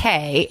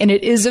okay. And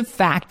it is a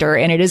factor.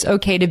 And it is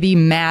okay to be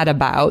mad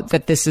about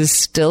that this is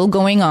still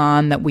going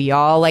on, that we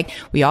all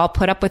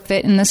put up with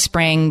it in the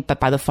spring, but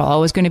by the fall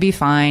it was going to be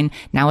fine.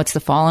 Now it's the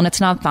fall and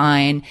it's not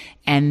fine.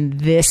 And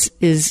this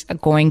is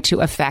going to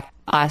affect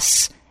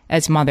us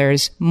as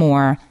mothers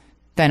more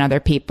than other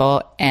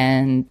people,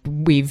 and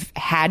we've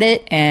had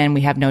it and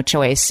we have no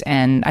choice.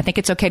 And I think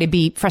it's okay to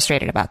be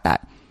frustrated about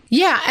that.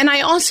 Yeah. And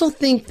I also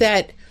think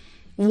that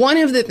one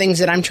of the things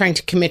that I'm trying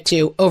to commit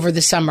to over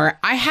the summer,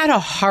 I had a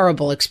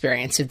horrible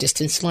experience of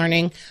distance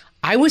learning.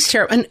 I was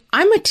terrible. And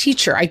I'm a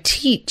teacher. I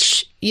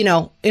teach,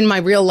 in my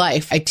real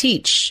life. I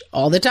teach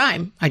all the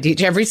time. I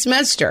teach every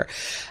semester.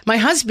 My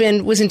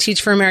husband was in Teach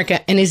for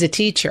America and is a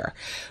teacher.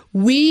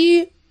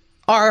 We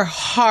are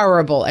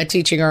horrible at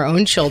teaching our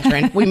own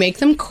children. We make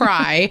them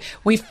cry.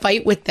 We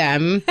fight with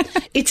them.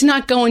 It's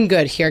not going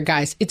good here,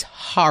 guys. It's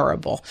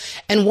horrible.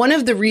 And one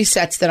of the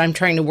resets that I'm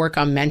trying to work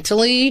on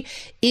mentally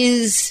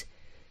is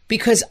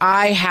because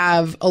I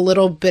have a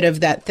little bit of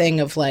that thing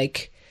of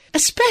like,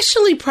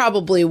 especially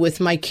probably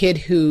with my kid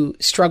who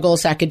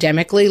struggles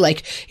academically,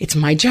 like, it's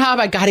my job.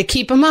 I got to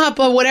keep him up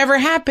or whatever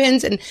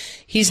happens. And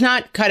he's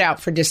not cut out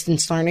for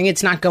distance learning.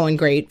 It's not going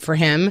great for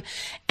him.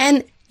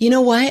 And you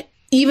know what?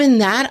 Even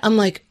that, I'm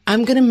like,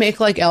 I'm going to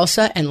make like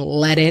Elsa and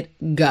let it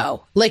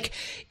go. Like,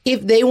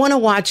 if they want to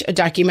watch a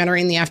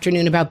documentary in the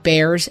afternoon about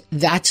bears,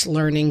 that's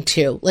learning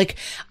too. Like,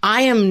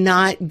 I am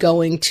not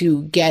going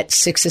to get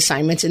 6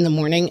 assignments in the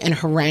morning and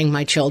harangue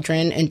my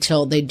children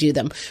until they do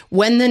them.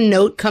 When the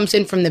note comes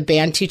in from the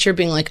band teacher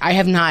being like, I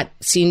have not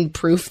seen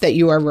proof that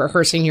you are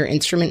rehearsing your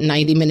instrument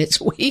 90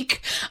 minutes a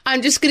week,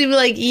 I'm just going to be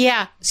like,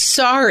 yeah,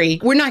 sorry.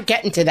 We're not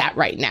getting to that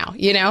right now.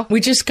 We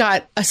just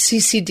got a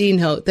CCD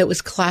note that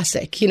was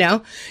classic.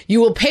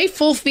 You will pay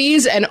full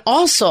fees and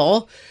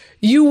also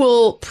you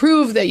will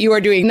prove that you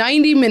are doing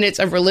 90 minutes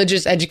of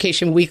religious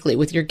education weekly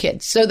with your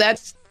kids. So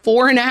that's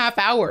 4.5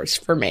 hours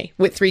for me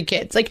with 3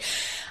 kids. Like,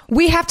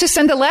 we have to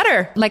send a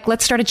letter. Like,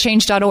 let's start a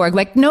change.org.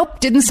 Like,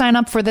 nope, didn't sign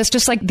up for this.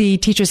 Just like the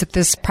teachers at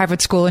this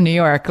private school in New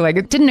York. Like,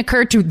 it didn't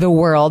occur to the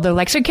world. They're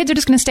like, so kids are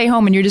just going to stay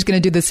home and you're just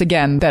going to do this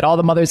again. That all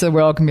the mothers of the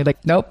world can be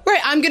like, nope. Right.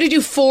 I'm going to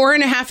do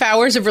 4.5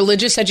 hours of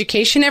religious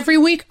education every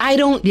week. I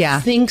don't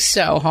think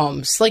so,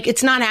 Holmes. Like,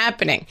 it's not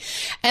happening.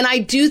 And I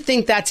do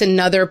think that's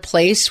another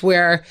place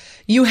where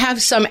you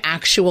have some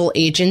actual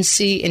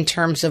agency in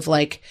terms of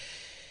like,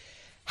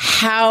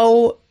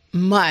 how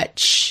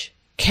much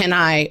can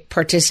I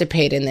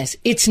participate in this?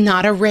 It's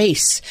not a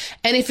race.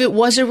 And if it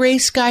was a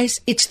race,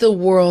 guys, it's the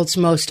world's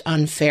most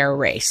unfair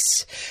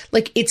race.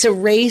 Like, it's a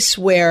race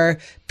where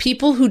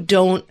people who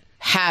don't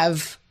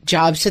have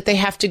jobs that they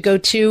have to go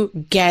to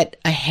get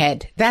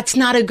ahead. That's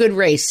not a good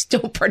race.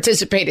 Don't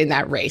participate in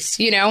that race.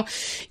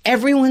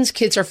 Everyone's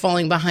kids are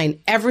falling behind.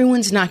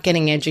 Everyone's not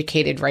getting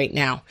educated right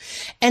now.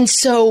 And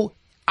so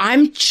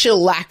I'm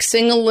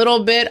chillaxing a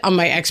little bit on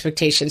my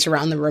expectations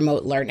around the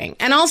remote learning.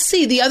 And I'll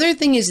see. The other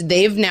thing is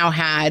they've now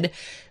had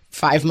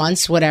 5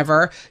 months,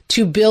 whatever,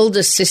 to build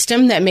a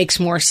system that makes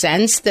more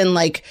sense than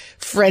like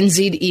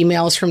frenzied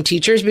emails from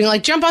teachers being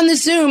like, jump on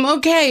this Zoom.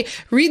 Okay,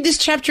 read this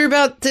chapter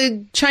about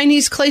the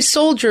Chinese clay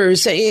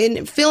soldiers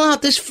and fill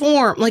out this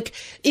form. Like,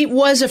 it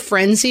was a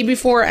frenzy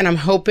before, and I'm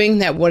hoping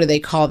that, what do they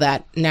call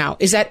that now?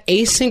 Is that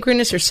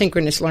asynchronous or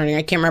synchronous learning?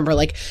 I can't remember.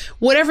 Like,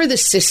 whatever the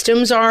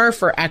systems are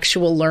for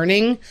actual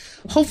learning,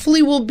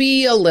 hopefully will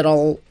be a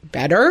little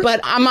better, but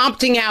I'm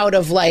opting out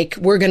of like,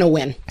 we're going to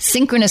win.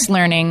 Synchronous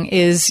learning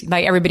is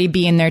like everybody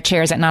be in their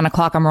chairs at 9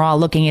 o'clock and we're all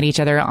looking at each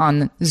other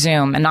on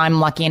Zoom. And I'm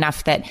lucky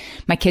enough that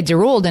my kids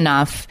are old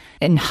enough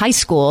in high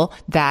school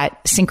that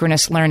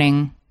synchronous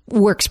learning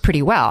works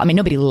pretty well. I mean,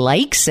 nobody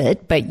likes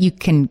it, but you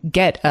can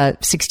get a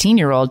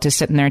 16-year-old to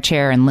sit in their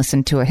chair and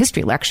listen to a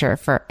history lecture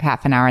for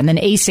half an hour. And then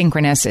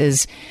asynchronous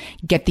is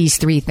get these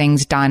 3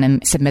 things done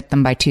and submit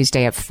them by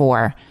Tuesday at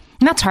 4.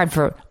 And that's hard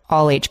for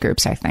all age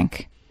groups, I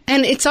think.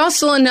 And it's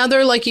also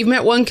another, like, you've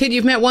met one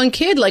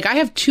kid. Like, I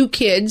have 2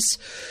 kids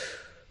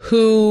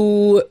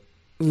who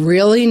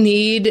really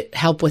need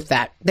help with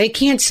that. They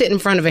can't sit in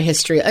front of a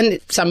history. And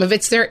some of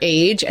it's their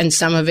age and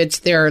some of it's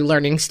their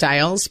learning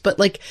styles. But,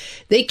 like,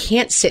 they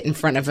can't sit in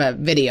front of a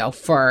video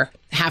for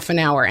half an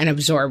hour and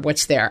absorb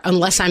what's there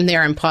unless I'm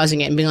there and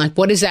pausing it and being like,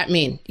 what does that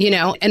mean? You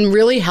know, and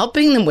really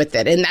helping them with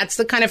it. And that's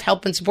the kind of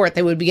help and support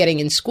they would be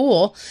getting in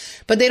school.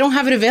 But they don't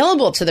have it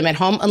available to them at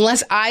home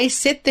unless I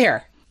sit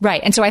there.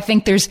 Right. And so I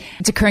think it's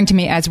occurring to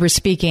me as we're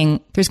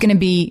speaking, there's going to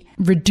be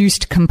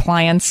reduced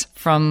compliance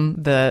from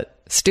the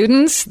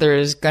students.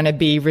 There's going to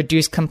be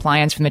reduced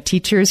compliance from the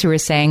teachers who are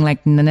saying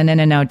like,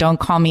 no, don't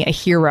call me a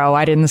hero.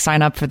 I didn't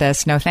sign up for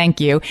this. No, thank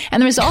you.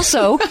 And there's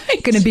also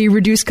going to be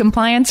reduced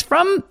compliance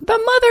from the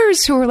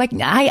mothers who are like,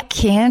 I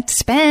can't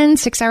spend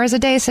 6 hours a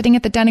day sitting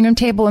at the dining room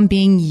table and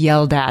being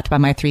yelled at by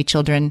my 3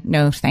 children.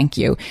 No, thank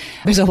you.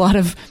 There's a lot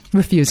of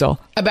refusal.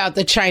 About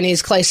the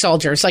Chinese clay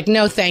soldiers. Like,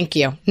 no, thank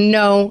you.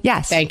 No,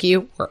 yes, thank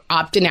you. We're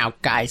opting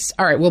out, guys.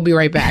 All right, we'll be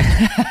right back.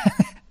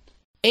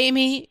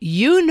 Amy,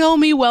 you know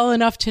me well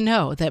enough to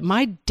know that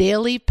my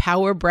daily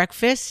power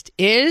breakfast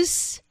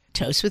is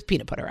toast with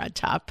peanut butter on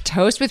top.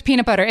 Toast with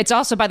peanut butter. It's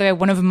also, by the way,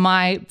 one of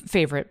my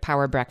favorite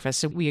power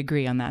breakfasts. So we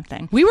agree on that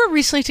thing. We were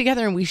recently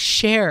together and we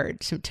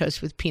shared some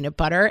toast with peanut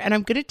butter. And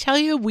I'm going to tell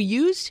you, we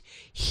used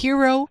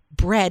Hero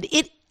bread.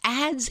 It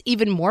adds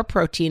even more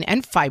protein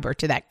and fiber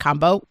to that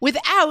combo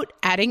without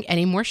adding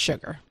any more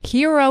sugar.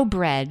 Hero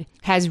bread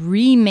has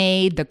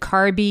remade the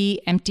carby,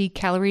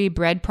 empty-calorie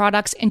bread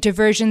products into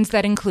versions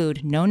that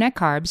include no net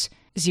carbs,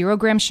 0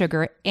 gram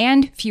sugar,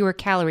 and fewer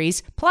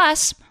calories,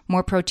 plus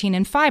more protein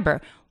and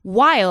fiber,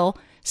 while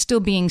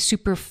still being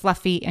super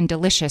fluffy and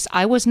delicious.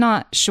 I was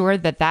not sure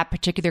that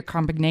particular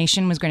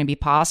combination was going to be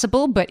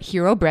possible, but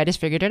Hero Bread has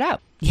figured it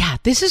out. Yeah,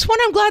 this is one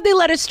I'm glad they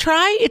let us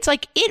try. It's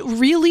like, it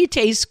really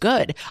tastes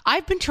good.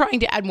 I've been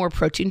trying to add more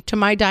protein to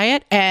my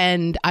diet,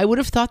 and I would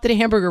have thought that a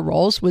hamburger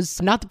rolls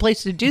was not the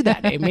place to do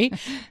that, Amy.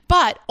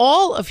 But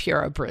all of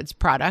Hero Bread's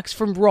products,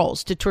 from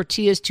rolls to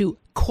tortillas to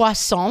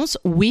croissants,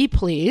 we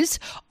please,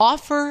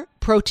 offer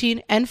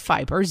protein and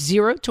fiber,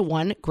 0 to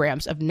 1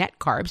 grams of net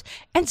carbs,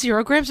 and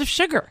 0 grams of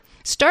sugar.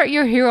 Start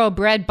your Hero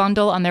Bread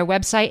bundle on their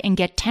website and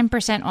get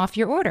 10% off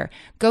your order.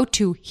 Go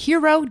to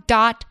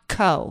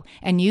hero.co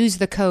and use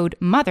the code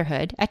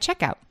motherhood at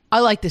checkout. I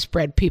like this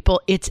bread,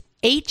 people. It's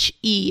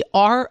HERO.co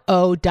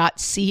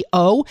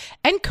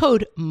and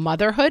code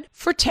motherhood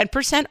for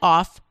 10%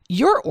 off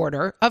your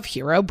order of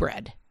Hero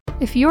Bread.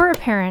 If you're a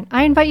parent,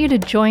 I invite you to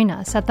join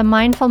us at the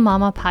Mindful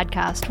Mama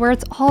podcast, where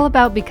it's all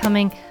about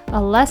becoming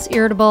a less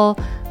irritable,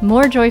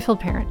 more joyful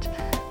parent.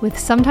 With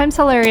sometimes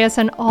hilarious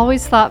and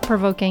always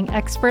thought-provoking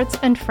experts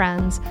and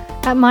friends,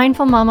 at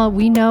Mindful Mama,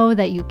 we know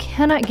that you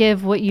cannot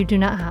give what you do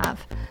not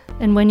have.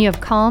 And when you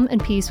have calm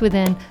and peace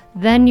within,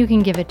 then you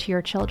can give it to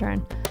your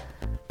children.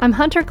 I'm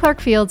Hunter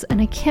Clark Fields,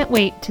 and I can't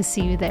wait to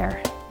see you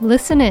there.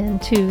 Listen in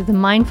to the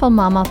Mindful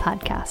Mama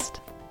podcast.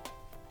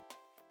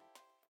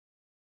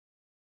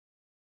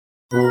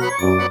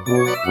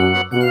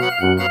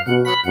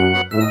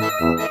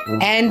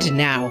 And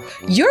now,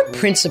 your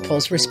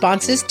principal's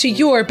responses to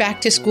your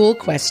back-to-school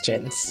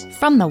questions.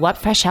 From the What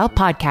Fresh Hell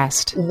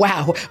podcast.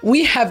 Wow,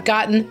 we have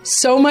gotten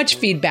so much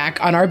feedback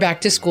on our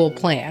back-to-school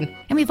plan.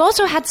 And we've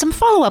also had some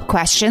follow-up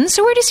questions,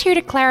 so we're just here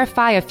to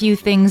clarify a few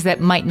things that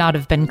might not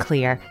have been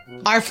clear.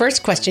 Our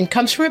first question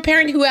comes from a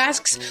parent who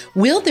asks,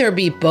 will there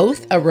be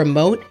both a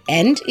remote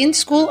and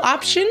in-school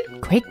option?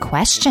 Great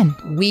question.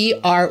 We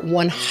are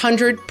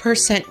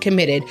 100%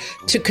 committed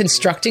to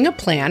constructing a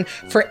plan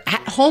for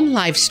at-home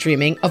live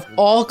streaming of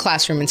all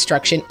classroom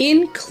instruction,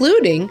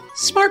 including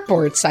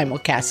smartboard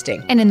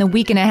simulcasting. And in the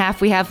week and a half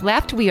we have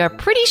left, we are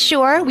pretty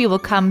sure we will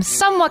come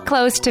somewhat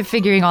close to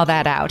figuring all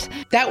that out.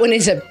 That one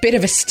is a bit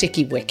of a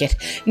sticky wicket.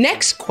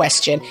 Next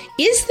question,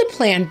 is the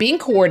plan being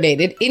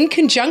coordinated in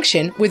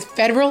conjunction with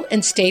federal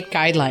and state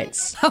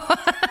guidelines? Oh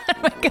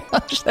my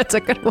gosh, that's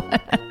a good one.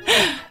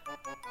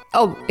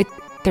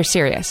 They're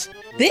serious.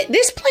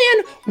 This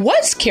plan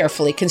was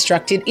carefully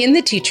constructed in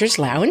the teacher's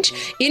lounge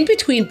in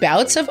between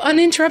bouts of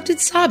uninterrupted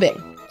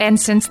sobbing. And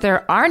since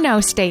there are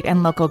no state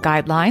and local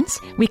guidelines,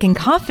 we can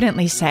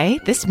confidently say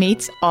this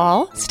meets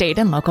all state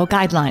and local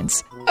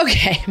guidelines.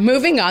 Okay,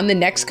 moving on. The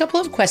next couple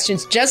of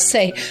questions just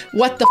say,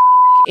 what the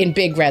in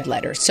big red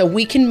letters. So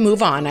we can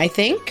move on, I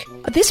think.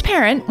 This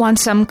parent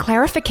wants some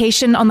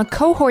clarification on the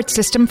cohort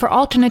system for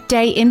alternate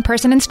day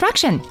in-person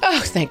instruction.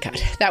 Oh, thank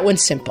God. That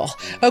one's simple.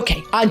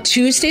 Okay, on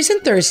Tuesdays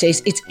and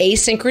Thursdays, it's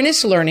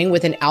asynchronous learning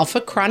with an alpha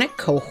chronic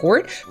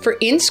cohort for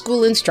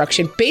in-school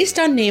instruction based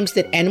on names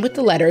that end with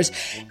the letters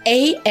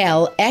A,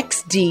 L,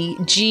 X, D,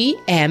 G,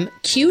 M,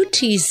 Q,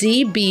 T,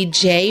 Z, B,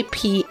 J,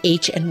 P,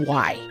 H, and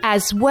Y.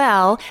 As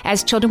well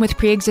as children with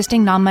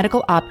pre-existing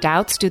non-medical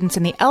opt-outs, students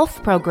in the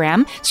ELF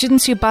program,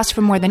 students who bus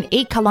for more than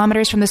 8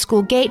 kilometers from the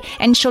school gate,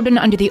 and children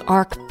under the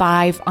ARC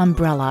 5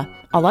 umbrella.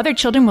 All other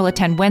children will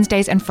attend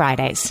Wednesdays and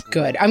Fridays.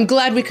 Good. I'm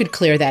glad we could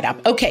clear that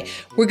up. Okay,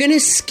 we're going to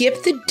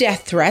skip the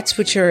death threats,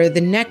 which are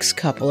the next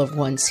couple of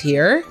ones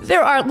here.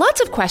 There are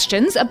lots of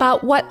questions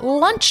about what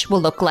lunch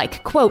will look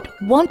like. Quote,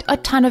 won't a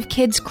ton of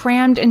kids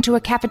crammed into a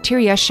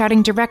cafeteria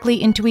shouting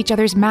directly into each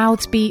other's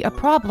mouths be a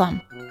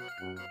problem?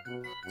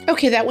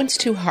 Okay, that one's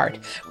too hard.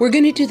 We're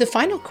going to do the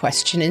final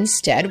question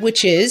instead,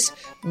 which is,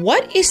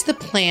 what is the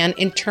plan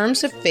in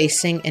terms of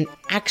facing an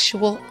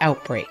actual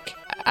outbreak?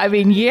 I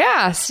mean,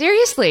 yeah,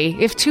 seriously.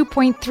 If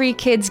 2.3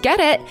 kids get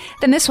it,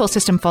 then this whole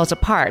system falls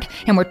apart,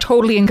 and we're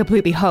totally and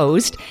completely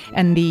hosed.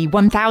 And the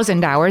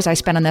 1,000 hours I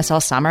spent on this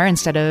all summer,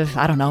 instead of,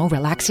 I don't know,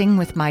 relaxing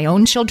with my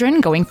own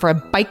children, going for a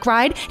bike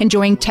ride,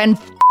 enjoying 10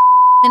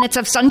 minutes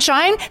of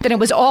sunshine, then it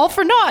was all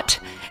for naught.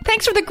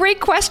 Thanks for the great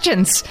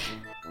questions.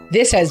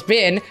 This has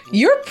been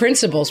your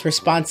principal's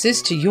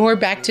responses to your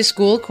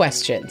back-to-school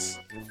questions.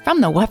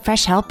 From the What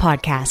Fresh Hell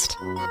podcast.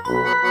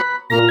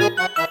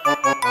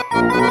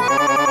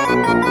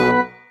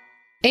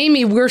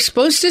 Amy, we're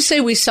supposed to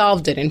say we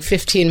solved it in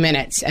 15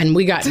 minutes, and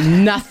we got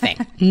nothing.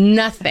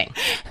 Nothing.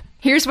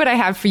 Here's what I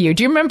have for you.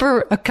 Do you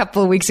remember a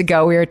couple of weeks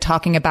ago we were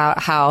talking about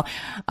how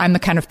I'm the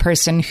kind of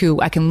person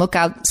who I can look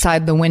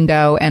outside the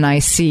window and I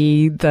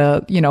see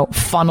the,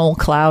 funnel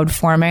cloud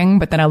forming,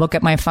 but then I look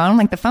at my phone,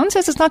 like the phone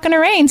says it's not going to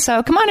rain.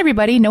 So come on,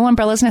 everybody. No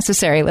umbrellas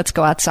necessary. Let's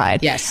go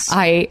outside. Yes.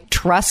 I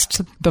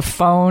trust the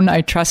phone.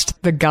 I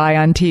trust the guy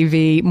on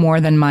TV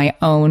more than my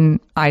own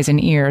eyes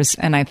and ears.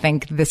 And I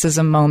think this is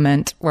a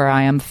moment where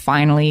I am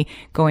finally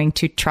going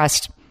to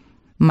trust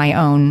my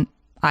own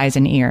eyes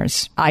and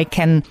ears. I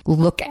can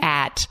look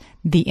at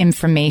the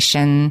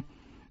information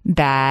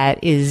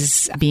that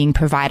is being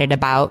provided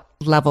about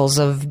levels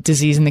of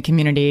disease in the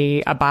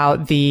community,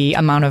 about the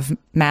amount of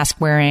mask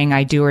wearing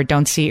I do or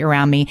don't see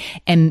around me,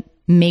 and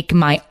make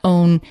my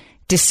own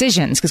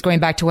decisions. Because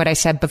going back to what I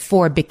said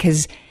before,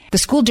 because the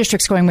school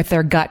district's going with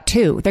their gut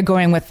too. They're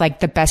going with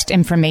the best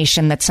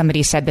information that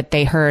somebody said that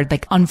they heard.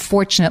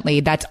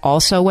 Unfortunately, that's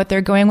also what they're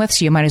going with.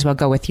 So you might as well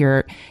go with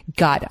your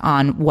gut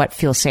on what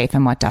feels safe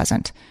and what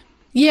doesn't.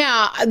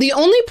 Yeah, the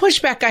only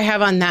pushback I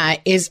have on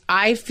that is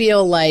I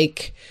feel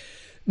like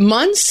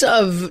months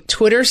of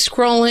Twitter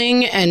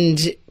scrolling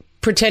and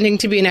pretending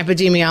to be an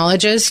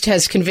epidemiologist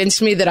has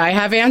convinced me that I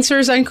have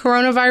answers on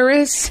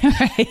coronavirus.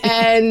 Right.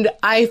 And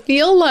I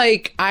feel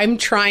like I'm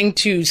trying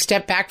to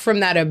step back from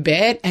that a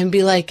bit and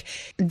be like,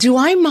 do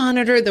I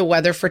monitor the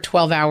weather for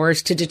 12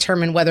 hours to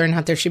determine whether or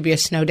not there should be a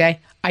snow day?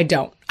 I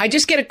don't. I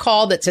just get a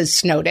call that says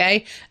snow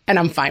day, and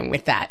I'm fine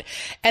with that.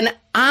 And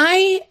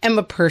I am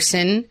a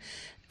person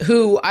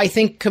who I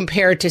think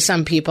compared to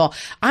some people,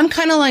 I'm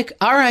kind of like,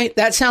 all right,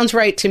 that sounds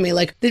right to me.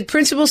 Like the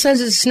principal says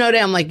it's a snow day.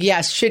 I'm like,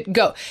 yes, should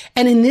go.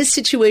 And in this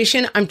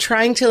situation, I'm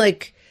trying to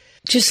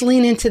just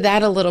lean into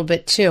that a little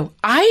bit too.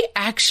 I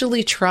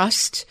actually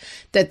trust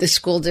that the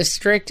school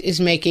district is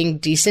making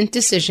decent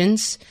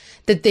decisions,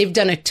 that they've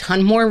done a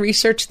ton more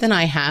research than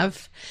I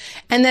have,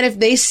 and that if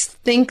they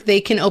think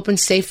they can open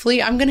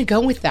safely, I'm going to go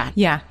with that.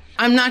 Yeah.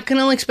 I'm not going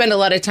to spend a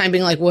lot of time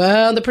being like,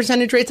 well, the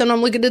percentage rates, and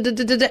I'm like,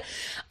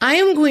 I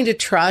am going to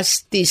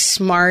trust these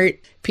smart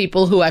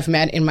people who I've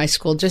met in my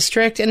school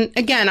district. And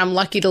again, I'm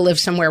lucky to live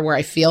somewhere where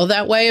I feel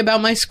that way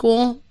about my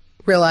school.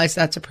 Realize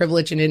that's a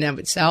privilege in and of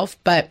itself.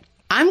 But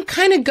I'm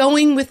kind of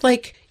going with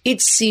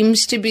it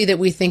seems to be that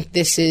we think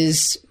this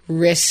is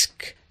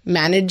risk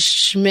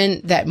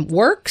management that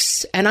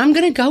works. And I'm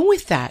going to go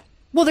with that.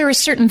 Well, there are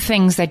certain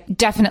things that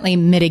definitely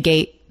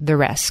mitigate the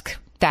risk.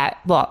 That,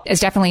 as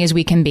definitely as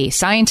we can be.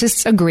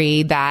 Scientists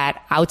agree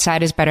that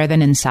outside is better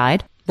than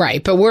inside.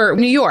 Right. But we're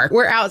New York.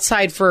 We're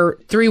outside for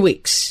 3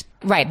 weeks.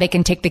 Right. They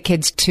can take the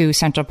kids to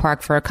Central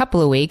Park for a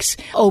couple of weeks,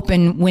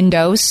 open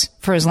windows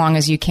for as long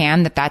as you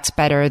can. That's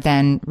better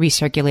than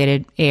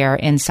recirculated air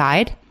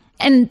inside.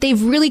 And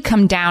they've really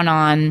come down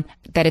on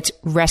that it's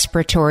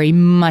respiratory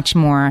much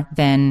more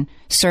than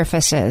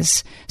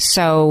surfaces.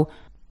 So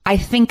I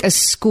think a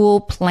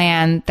school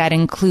plan that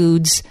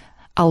includes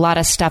a lot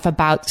of stuff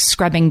about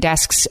scrubbing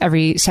desks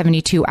every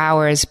 72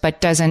 hours,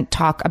 but doesn't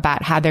talk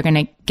about how they're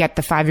going to get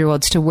the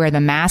 5-year-olds to wear the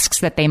masks,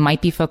 that they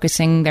might be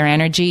focusing their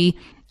energy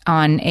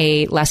on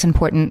a less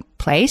important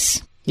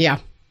place. Yeah.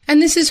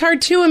 And this is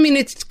hard too. I mean,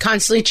 it's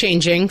constantly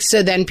changing.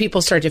 So then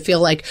people start to feel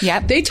like,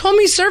 yep, they told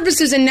me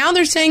services and now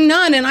they're saying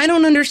none. And I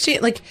don't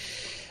understand.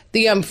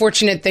 The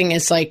unfortunate thing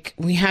is, like,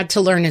 we had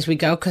to learn as we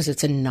go because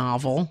it's a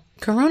novel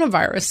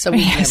coronavirus. So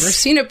we've never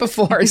seen it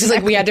before. It's just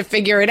like we had to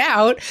figure it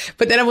out.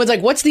 But then it was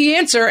like, what's the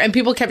answer? And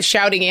people kept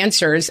shouting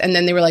answers. And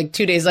then they were like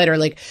 2 days later,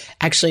 like,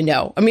 actually,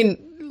 no. I mean,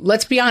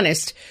 let's be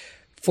honest.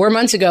 4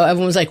 months ago,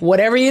 everyone was like,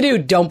 whatever you do,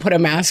 don't put a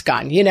mask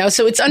on, you know?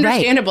 So it's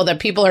understandable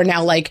that people are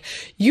now like,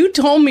 you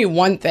told me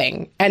one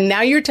thing and now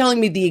you're telling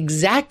me the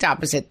exact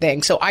opposite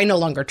thing. So I no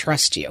longer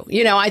trust you.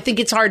 You know, I think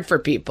it's hard for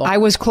people. I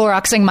was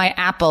Cloroxing my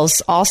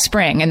apples all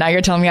spring and now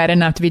you're telling me I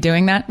didn't have to be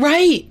doing that?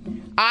 Right.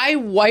 I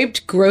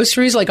wiped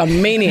groceries like a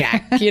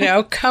maniac, you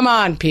know? Come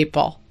on,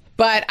 people.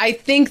 But I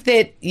think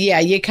that, yeah,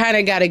 you kind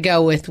of got to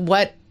go with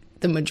what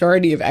the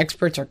majority of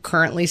experts are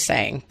currently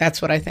saying.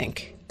 That's what I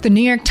think. The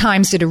New York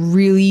Times did a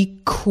really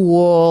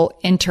cool,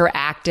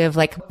 interactive,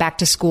 like back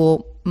to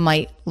school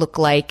might look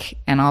like,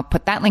 and I'll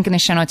put that link in the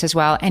show notes as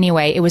well.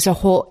 Anyway, it was a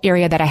whole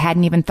area that I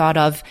hadn't even thought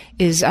of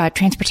is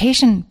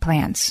transportation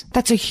plans.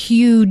 That's a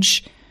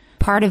huge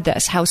part of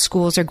this, how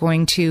schools are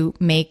going to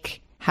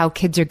make how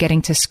kids are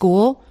getting to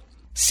school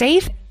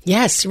safe.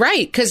 Yes,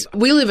 right. Because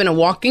we live in a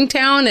walking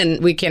town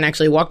and we can't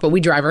actually walk, but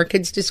we drive our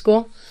kids to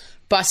school.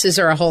 Buses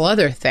are a whole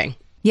other thing.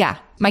 Yeah,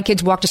 my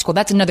kids walk to school.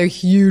 That's another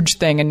huge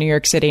thing in New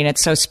York City, and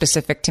it's so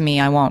specific to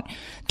me, I won't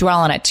dwell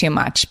on it too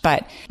much.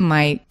 But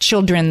my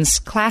children's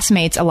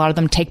classmates, a lot of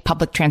them take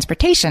public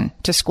transportation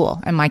to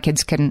school, and my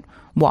kids can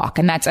walk.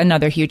 And that's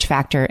another huge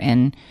factor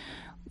in,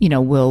 you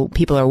know, will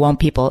people or won't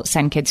people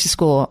send kids to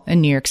school in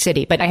New York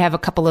City. But I have a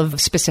couple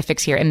of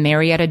specifics here. In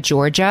Marietta,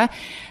 Georgia,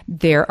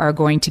 there are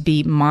going to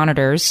be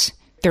monitors.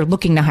 They're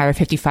looking to hire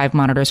 55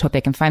 monitors, hope they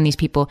can find these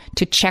people,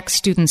 to check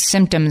students'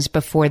 symptoms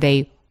before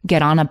they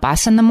get on a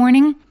bus in the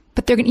morning.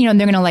 But they're going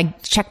to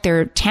like check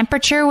their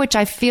temperature, which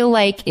I feel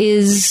like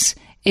it's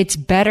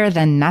better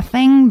than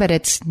nothing, but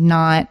it's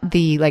not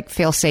the like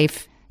fail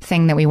safe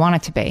thing that we want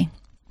it to be.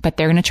 But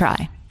they're going to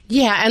try.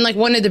 Yeah. And like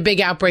one of the big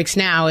outbreaks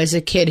now is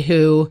a kid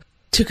who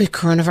took a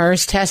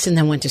coronavirus test and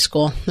then went to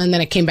school. And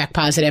then it came back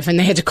positive and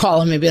they had to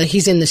call him and be like,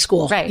 he's in the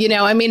school. Right. You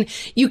know, I mean,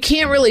 you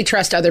can't really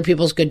trust other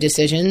people's good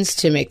decisions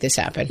to make this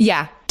happen.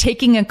 Yeah.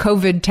 Taking a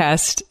COVID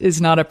test is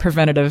not a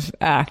preventative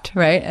act,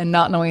 right? And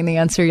not knowing the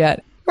answer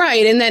yet.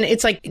 Right. And then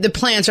it's like the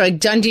plans are like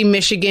Dundee,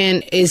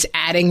 Michigan is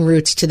adding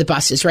routes to the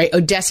buses, right?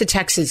 Odessa,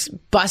 Texas,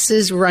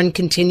 buses run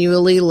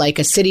continually like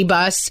a city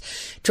bus,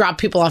 drop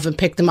people off and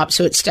pick them up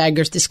so it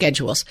staggers the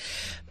schedules.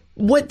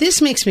 What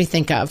this makes me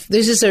think of,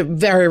 this is a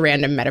very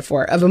random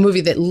metaphor of a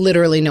movie that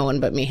literally no one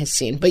but me has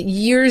seen. But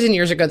years and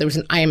years ago, there was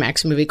an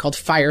IMAX movie called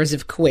Fires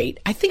of Kuwait.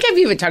 I think I've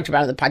even talked about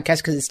it on the podcast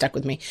because it stuck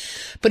with me.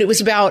 But it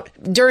was about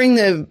during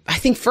the, I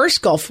think,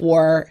 first Gulf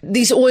War,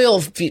 these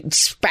oil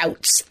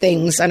spouts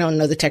things, I don't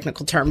know the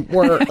technical term,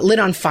 were lit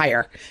on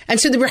fire. And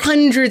so there were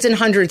hundreds and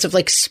hundreds of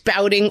like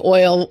spouting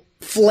oil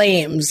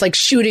flames like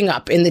shooting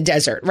up in the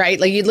desert, right?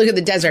 Like you'd look at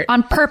the desert.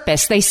 On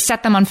purpose. They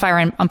set them on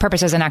fire on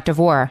purpose as an act of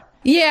war.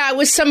 Yeah, it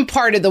was some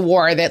part of the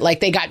war that like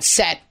they got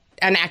set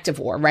an act of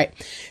war, right?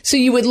 So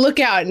you would look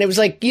out and it was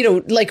like, you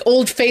know, like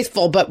Old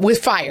Faithful, but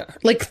with fire,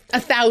 like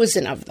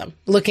 1,000 of them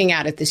looking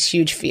out at this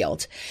huge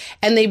field.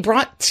 And they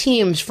brought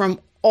teams from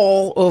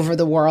all over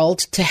the world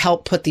to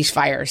help put these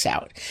fires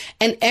out.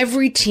 And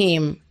every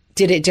team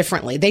did it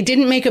differently. They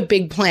didn't make a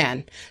big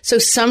plan. So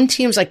some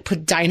teams like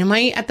put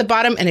dynamite at the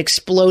bottom and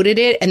exploded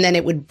it, and then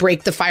it would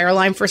break the fire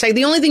line for a second.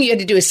 The only thing you had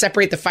to do is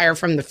separate the fire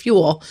from the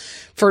fuel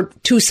for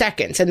 2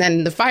 seconds, and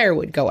then the fire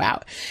would go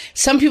out.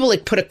 Some people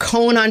like put a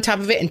cone on top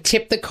of it and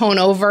tip the cone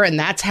over, and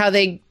that's how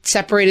they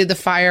separated the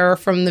fire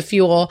from the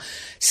fuel.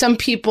 Some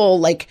people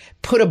like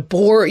put a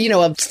board, you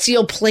know, a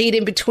steel plate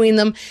in between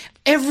them.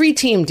 Every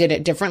team did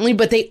it differently,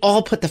 but they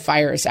all put the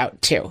fires out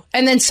too.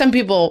 And then some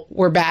people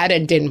were bad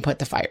and didn't put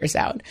the fires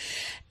out.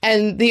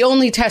 And the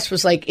only test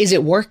was like, is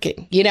it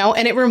working? You know,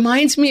 and it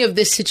reminds me of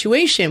this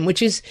situation,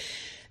 which is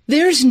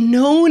there's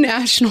no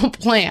national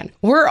plan.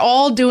 We're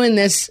all doing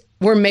this.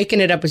 We're making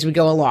it up as we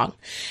go along.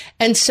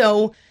 And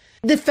so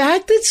the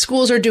fact that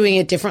schools are doing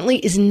it differently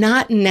is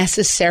not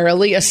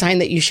necessarily a sign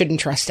that you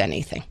shouldn't trust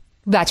anything.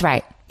 That's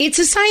right. It's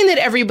a sign that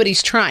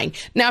everybody's trying.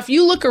 Now, if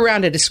you look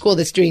around at a school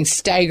that's doing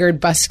staggered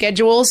bus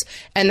schedules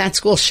and that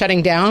school's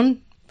shutting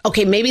down,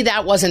 okay, maybe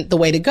that wasn't the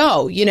way to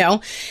go. You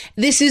know,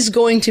 this is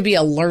going to be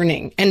a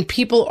learning and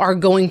people are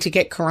going to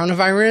get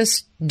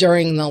coronavirus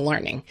during the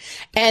learning.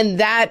 And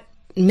that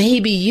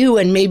may be you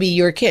and maybe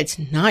your kids,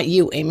 not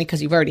you, Amy,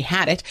 because you've already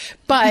had it,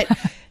 but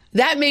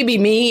that may be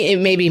me. It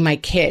may be my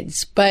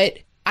kids, but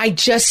I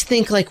just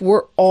think like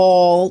we're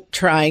all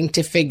trying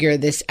to figure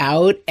this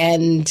out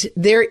and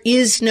there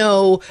is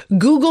no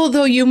Google,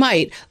 though you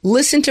might.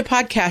 Listen to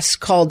podcasts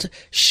called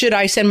Should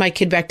I Send My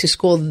Kid Back to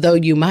School, Though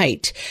You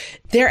Might.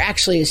 There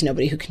actually is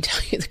nobody who can tell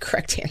you the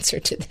correct answer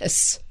to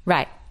this.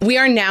 Right. We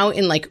are now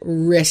in like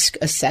risk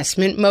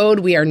assessment mode.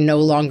 We are no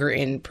longer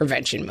in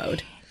prevention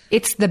mode.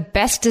 It's the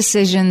best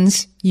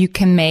decisions you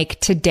can make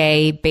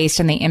today based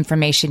on the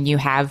information you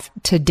have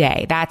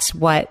today. That's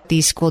what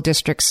these school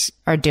districts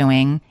are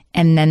doing.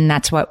 And then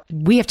that's what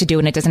we have to do.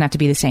 And it doesn't have to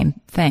be the same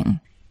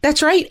thing.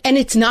 That's right. And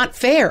it's not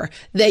fair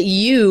that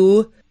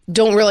you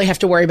don't really have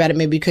to worry about it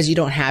maybe because you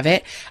don't have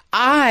it.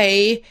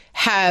 I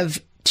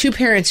have two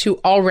parents who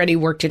already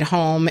worked at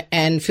home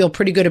and feel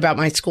pretty good about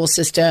my school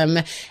system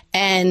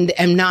and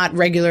am not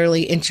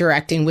regularly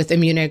interacting with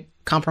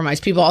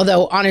immunocompromised people.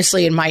 Although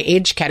honestly, in my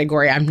age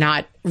category, I'm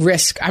not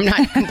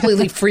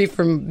completely free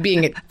from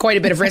being at quite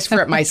a bit of risk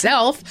for it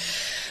myself.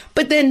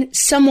 But then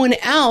someone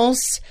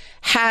else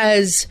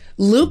has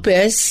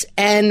lupus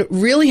and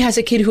really has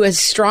a kid who has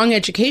strong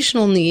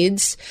educational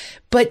needs,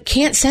 but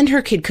can't send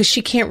her kid because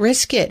she can't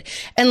risk it.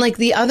 And like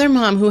the other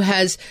mom who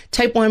has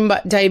type 1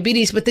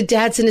 diabetes, but the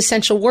dad's an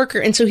essential worker.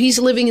 And so he's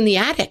living in the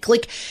attic.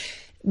 Like,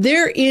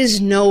 there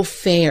is no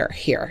fair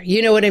here.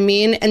 You know what I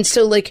mean? And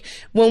so like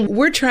when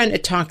we're trying to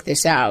talk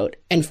this out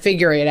and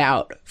figure it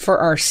out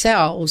for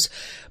ourselves,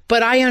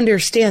 but I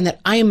understand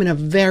that I am in a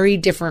very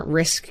different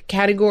risk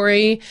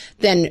category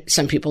than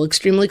some people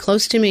extremely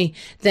close to me,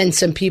 than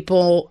some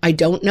people I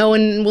don't know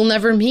and will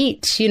never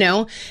meet, you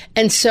know?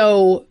 And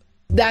so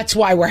that's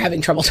why we're having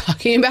trouble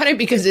talking about it,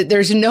 because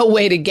there's no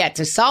way to get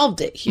to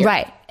solved it here.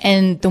 Right.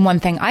 And the one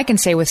thing I can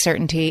say with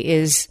certainty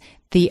is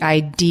the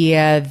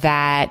idea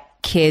that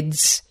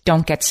kids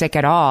don't get sick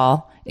at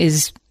all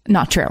is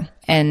not true.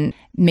 And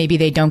maybe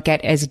they don't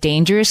get as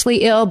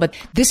dangerously ill, but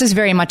this is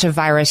very much a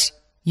virus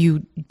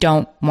you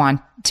don't want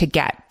to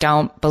get.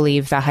 Don't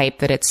believe the hype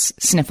that it's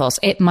sniffles.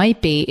 It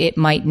might be, it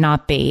might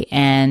not be.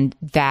 And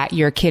that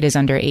your kid is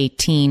under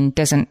 18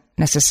 doesn't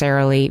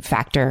necessarily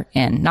factor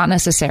in. Not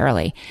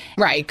necessarily.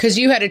 Right. Because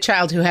you had a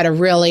child who had a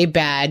really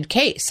bad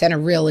case and a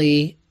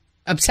really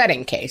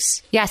upsetting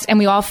case. Yes. And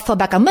we all fall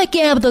back on like,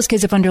 yeah, but those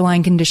kids have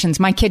underlying conditions.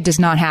 My kid does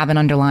not have an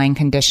underlying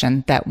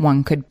condition that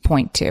one could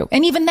point to.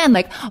 And even then,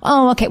 like,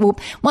 oh, okay,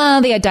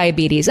 well, they had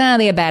diabetes.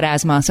 They had bad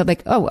asthma. So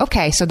like, oh,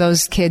 okay. So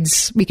those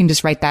kids, we can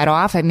just write that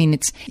off. I mean,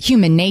 it's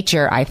human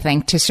nature, I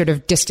think, to sort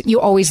of you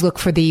always look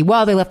for they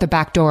left the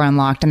back door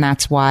unlocked and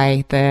that's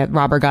why the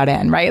robber got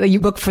in, right? Like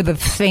you look for the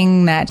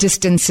thing that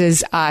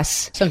distances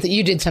us.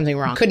 You did something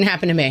wrong. Couldn't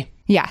happen to me.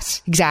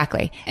 Yes,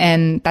 exactly.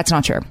 And that's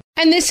not true.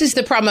 And this is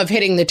the problem of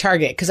hitting the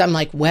target, because I'm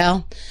like,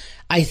 well,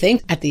 I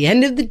think at the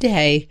end of the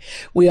day,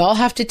 we all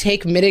have to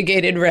take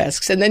mitigated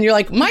risks. And then you're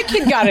like, my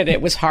kid got it.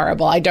 It was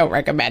horrible. I don't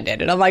recommend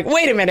it. And I'm like,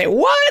 wait a minute.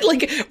 What?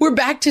 Like, we're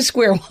back to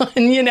square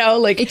one, you know,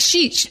 like it's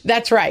sheesh.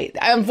 That's right.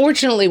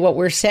 Unfortunately, what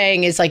we're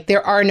saying is like,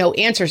 there are no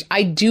answers.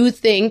 I do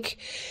think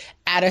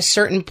at a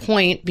certain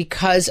point,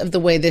 because of the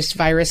way this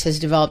virus has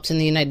developed in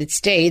the United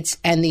States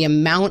and the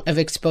amount of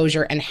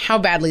exposure and how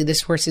badly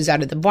this horse is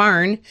out of the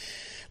barn.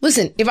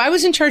 Listen, if I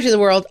was in charge of the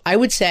world, I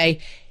would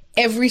say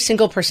every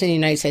single person in the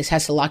United States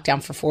has to lock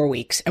down for 4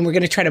 weeks. And we're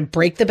going to try to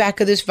break the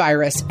back of this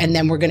virus. And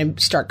then we're going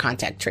to start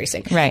contact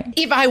tracing. Right.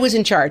 If I was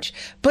in charge.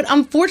 But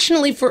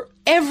unfortunately for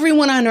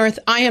everyone on earth,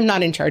 I am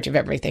not in charge of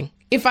everything.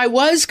 If I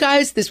was,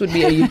 guys, this would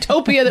be a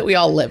utopia that we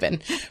all live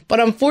in. But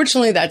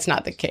unfortunately, that's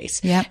not the case.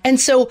 Yeah. And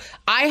so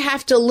I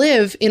have to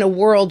live in a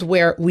world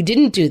where we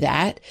didn't do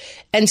that.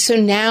 And so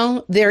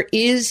now there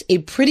is a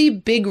pretty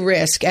big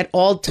risk at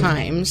all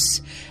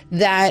times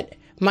that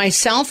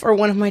myself or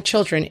one of my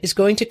children is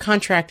going to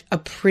contract a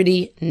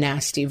pretty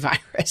nasty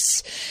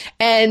virus.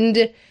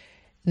 And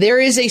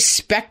there is a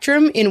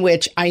spectrum in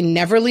which I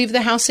never leave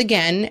the house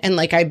again. And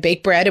like I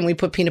bake bread and we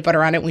put peanut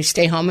butter on it and we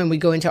stay home and we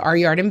go into our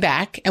yard and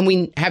back and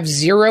we have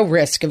zero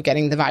risk of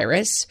getting the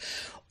virus.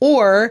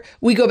 Or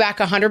we go back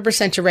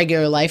 100% to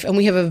regular life and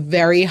we have a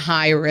very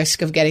high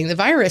risk of getting the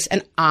virus.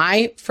 And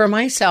I, for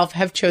myself,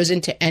 have chosen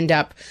to end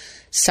up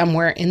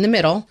somewhere in the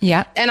middle.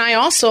 Yeah. And I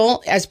also,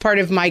 as part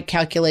of my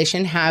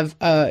calculation, have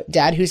a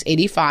dad who's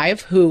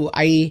 85 who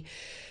I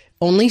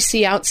only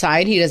see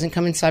outside. He doesn't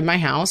come inside my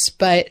house,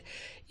 but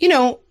you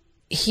know,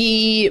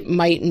 he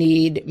might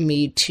need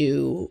me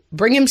to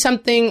bring him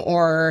something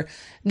or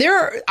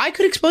I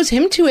could expose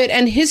him to it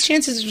and his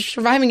chances of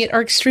surviving it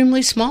are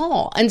extremely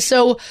small. And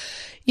so,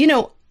 you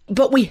know,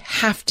 but we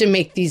have to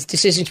make these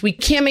decisions. We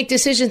can't make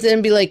decisions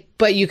and be like,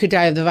 but you could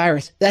die of the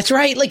virus. That's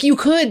right. Like you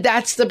could.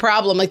 That's the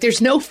problem. Like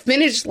there's no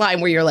finish line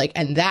where you're like,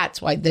 and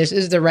that's why this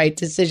is the right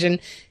decision.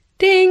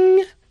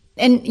 Ding.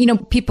 And, you know,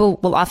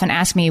 people will often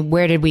ask me,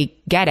 where did we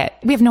get it?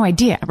 We have no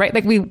idea, right?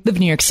 Like we live in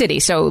New York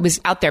City, so it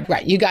was out there.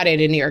 Right. You got it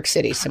in New York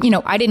City. You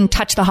know, I didn't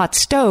touch the hot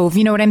stove.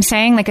 You know what I'm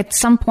saying? Like at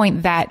some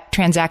point that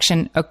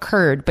transaction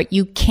occurred, but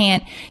you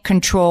can't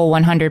control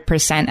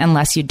 100%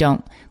 unless you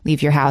don't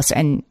leave your house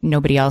and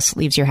nobody else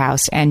leaves your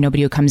house and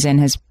nobody who comes in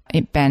has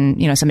been,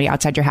 you know, somebody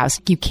outside your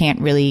house. You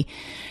can't really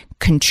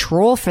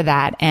control for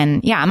that.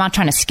 And yeah, I'm not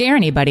trying to scare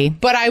anybody.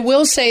 But I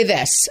will say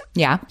this.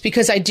 Yeah.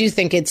 Because I do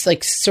think it's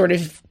like sort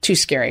of too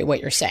scary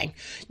what you're saying.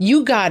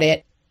 You got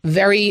it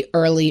very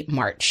early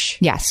March.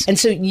 Yes. And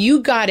so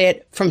you got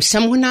it from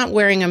someone not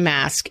wearing a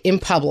mask in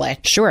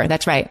public. Sure,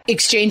 that's right.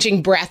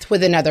 Exchanging breath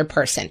with another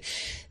person.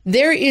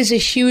 There is a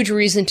huge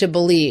reason to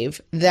believe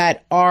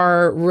that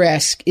our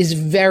risk is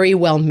very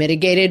well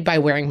mitigated by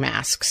wearing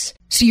masks.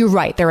 So you're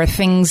right. There are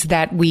things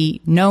that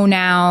we know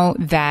now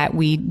that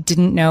we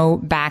didn't know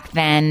back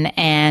then,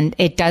 and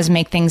it does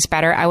make things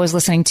better. I was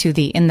listening to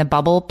the In the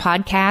Bubble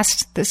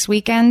podcast this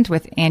weekend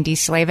with Andy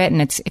Slavitt, and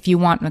it's, if you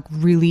want like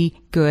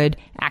really good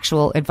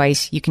actual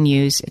advice you can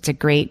use, it's a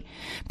great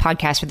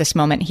podcast for this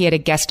moment. He had a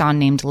guest on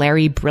named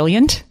Larry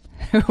Brilliant,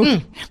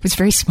 who was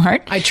very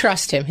smart. I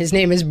trust him. His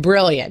name is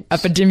Brilliant.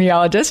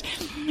 Epidemiologist.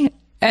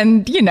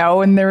 And,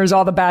 and there was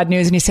all the bad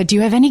news. And he said, do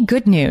you have any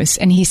good news?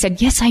 And he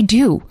said, yes, I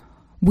do.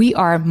 We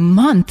are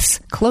months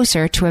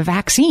closer to a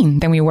vaccine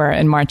than we were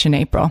in March and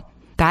April.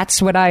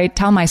 That's what I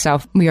tell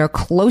myself. We are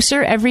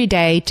closer every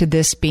day to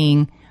this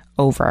being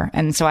over.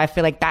 And so I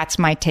feel like that's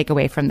my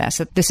takeaway from this.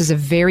 That this is a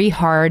very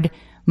hard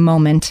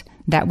moment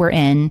that we're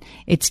in.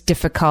 It's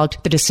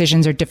difficult. The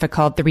decisions are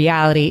difficult. The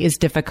reality is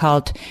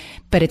difficult,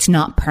 but it's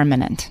not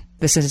permanent.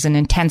 This is an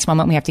intense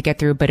moment we have to get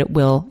through, but it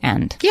will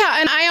end. Yeah.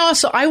 And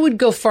I would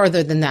go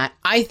farther than that.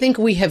 I think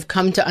we have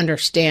come to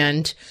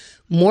understand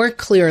more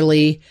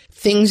clearly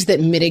things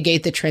that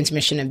mitigate the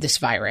transmission of this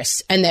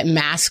virus, and that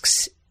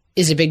masks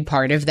is a big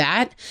part of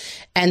that.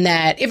 And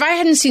that if I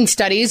hadn't seen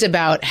studies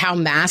about how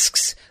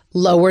masks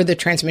lower the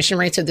transmission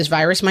rates of this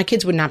virus, my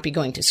kids would not be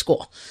going to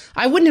school.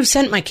 I wouldn't have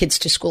sent my kids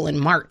to school in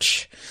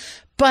March.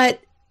 But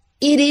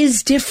it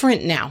is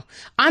different now.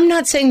 I'm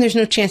not saying there's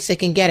no chance they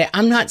can get it.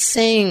 I'm not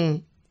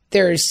saying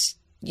there's,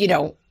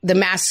 the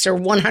masks are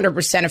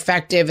 100%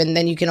 effective and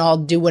then you can all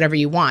do whatever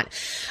you want.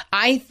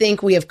 I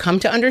think we have come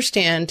to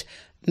understand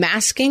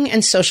masking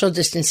and social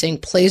distancing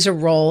plays a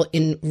role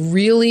in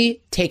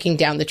really taking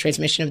down the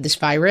transmission of this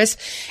virus.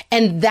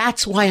 And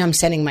that's why I'm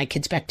sending my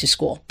kids back to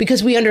school,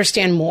 because we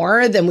understand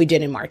more than we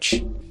did in March.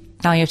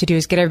 All you have to do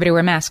is get everybody to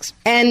wear masks.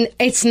 And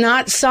it's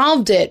not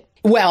solved it.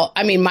 Well,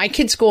 I mean, my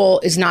kid's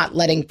school is not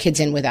letting kids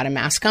in without a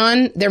mask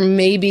on. There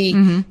may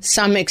be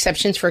some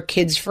exceptions for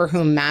kids for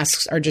whom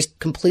masks are just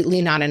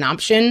completely not an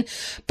option,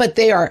 but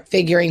they are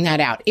figuring that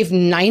out. If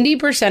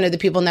 90% of the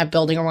people in that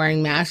building are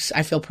wearing masks,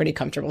 I feel pretty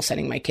comfortable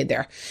sending my kid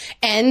there.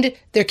 And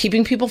they're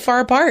keeping people far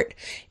apart.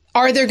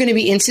 Are there going to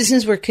be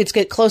instances where kids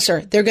get closer?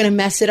 They're going to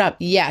mess it up.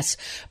 Yes.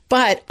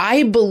 But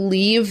I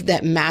believe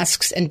that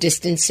masks and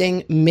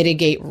distancing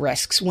mitigate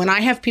risks. When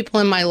I have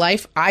people in my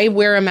life, I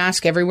wear a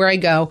mask everywhere I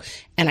go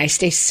and I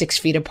stay 6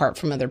 feet apart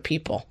from other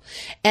people.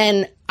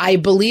 And I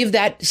believe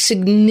that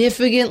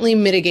significantly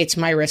mitigates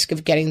my risk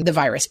of getting the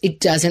virus.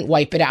 It doesn't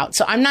wipe it out.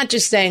 So I'm not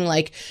just saying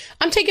like,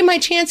 I'm taking my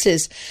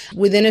chances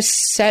within a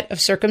set of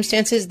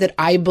circumstances that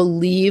I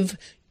believe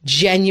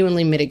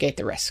genuinely mitigate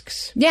the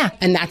risks. Yeah.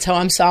 And that's how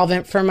I'm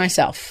solvent for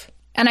myself.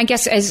 And I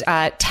guess as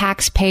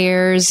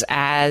taxpayers,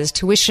 as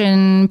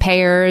tuition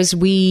payers,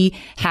 we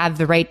have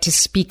the right to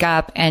speak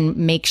up and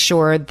make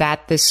sure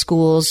that the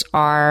schools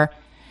are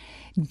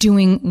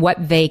doing what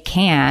they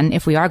can,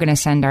 if we are going to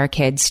send our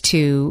kids,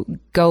 to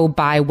go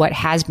by what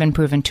has been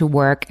proven to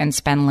work and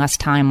spend less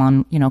time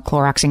on,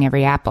 Cloroxing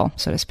every apple,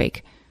 so to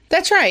speak.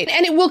 That's right.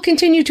 And it will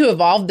continue to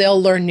evolve. They'll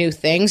learn new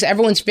things.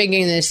 Everyone's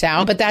figuring this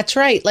out. But that's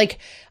right. Like,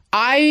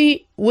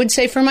 I would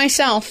say for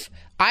myself,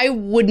 I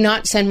would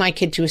not send my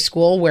kid to a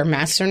school where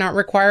masks are not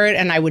required,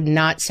 and I would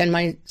not send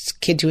my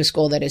kid to a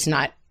school that is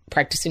not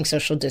practicing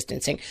social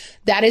distancing.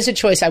 That is a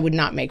choice I would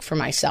not make for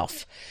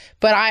myself.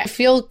 But I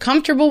feel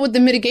comfortable with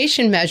the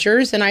mitigation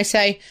measures, and I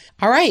say,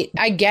 all right,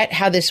 I get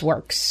how this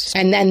works.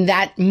 And then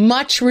that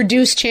much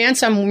reduced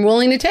chance I'm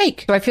willing to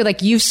take. So I feel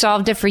like you've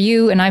solved it for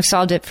you and I've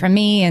solved it for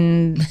me,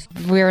 and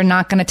we're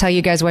not going to tell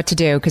you guys what to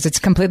do because it's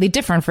completely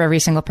different for every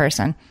single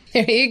person.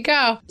 There you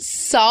go.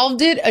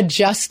 Solved it,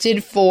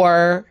 adjusted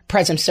for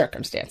present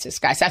circumstances,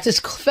 guys. That's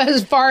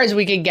as far as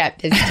we can get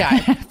this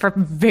time. For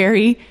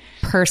very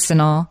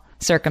personal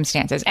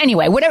circumstances.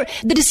 Anyway, whatever.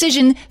 The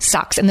decision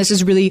sucks, and this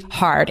is really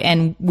hard,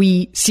 and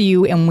we see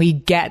you and we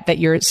get that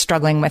you're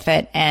struggling with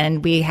it.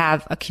 And we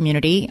have a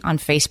community on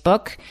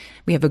Facebook.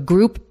 We have a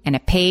group and a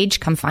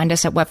page. Come find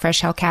us at What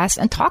Fresh Hellcast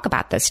and talk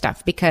about this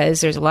stuff, because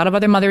there's a lot of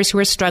other mothers who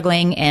are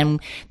struggling, and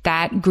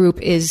that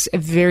group is a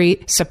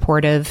very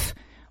supportive,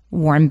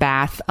 warm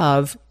bath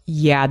of,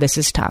 yeah, this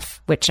is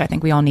tough, which I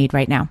think we all need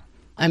right now.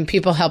 And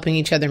people helping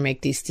each other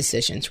make these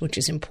decisions, which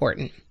is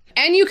important.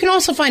 And you can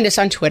also find us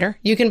on Twitter.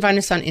 You can find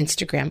us on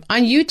Instagram,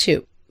 on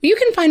YouTube. You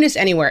can find us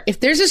anywhere. If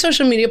there's a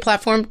social media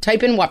platform,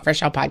 type in What Fresh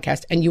Hell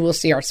Podcast and you will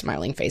see our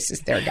smiling faces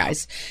there,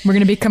 guys. We're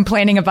going to be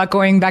complaining about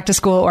going back to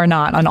school or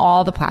not on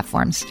all the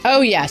platforms. Oh,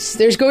 yes.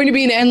 There's going to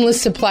be an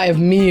endless supply of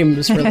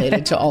memes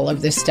related to all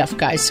of this stuff,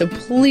 guys. So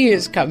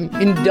please come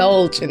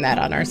indulge in that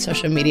on our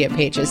social media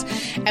pages.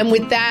 And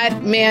with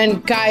that, man,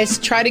 guys,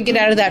 try to get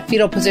out of that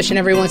fetal position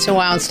every once in a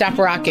while and stop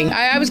rocking.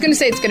 I was going to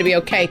say it's going to be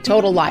okay.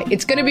 Total lie.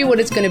 It's going to be what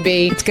it's going to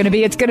be. It's going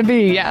to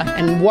be, yeah.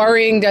 And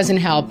worrying doesn't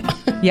help.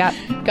 Yeah.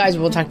 Guys,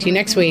 we'll talk to you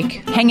next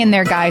week. Hang in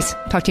there, guys.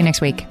 Talk to you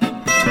next week.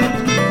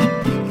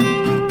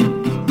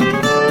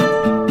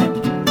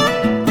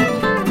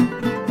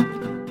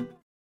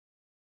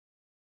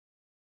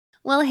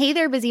 Well, hey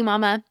there, busy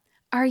mama.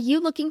 Are you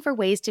looking for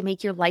ways to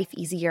make your life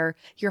easier,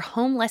 your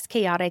home less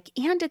chaotic,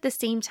 and at the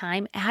same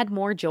time add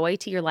more joy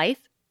to your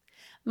life?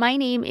 My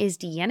name is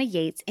Deanna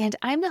Yates, and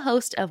I'm the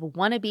host of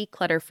Wanna Be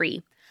Clutter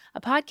Free,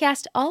 a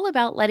podcast all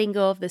about letting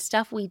go of the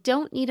stuff we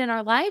don't need in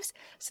our lives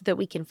so that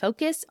we can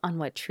focus on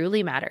what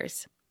truly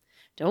matters.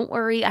 Don't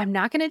worry, I'm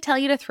not going to tell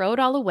you to throw it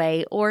all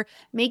away or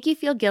make you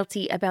feel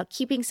guilty about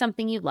keeping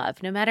something you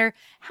love, no matter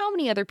how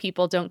many other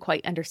people don't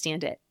quite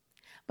understand it.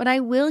 But I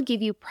will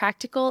give you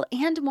practical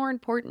and, more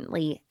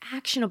importantly,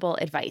 actionable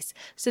advice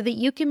so that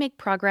you can make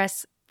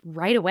progress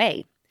right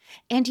away.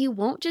 And you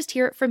won't just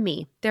hear it from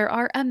me. There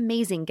are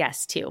amazing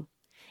guests too.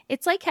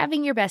 It's like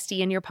having your bestie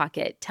in your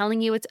pocket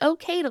telling you it's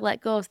okay to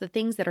let go of the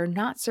things that are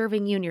not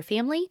serving you and your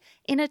family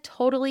in a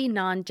totally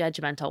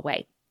non-judgmental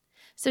way.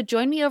 So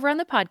join me over on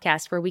the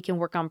podcast where we can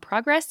work on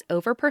progress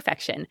over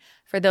perfection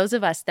for those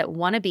of us that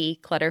want to be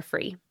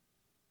clutter-free.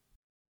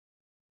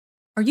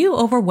 Are you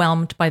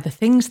overwhelmed by the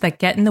things that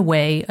get in the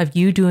way of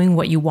you doing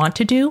what you want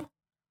to do?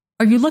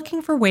 Are you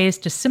looking for ways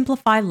to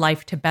simplify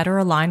life to better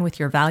align with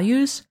your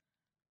values?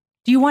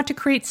 Do you want to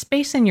create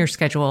space in your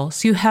schedule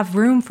so you have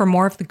room for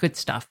more of the good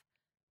stuff?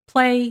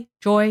 Play,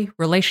 joy,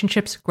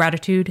 relationships,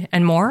 gratitude,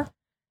 and more?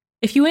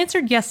 If you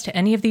answered yes to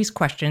any of these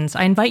questions,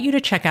 I invite you to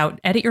check out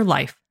Edit Your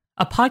Life,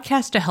 a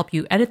podcast to help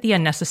you edit the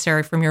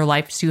unnecessary from your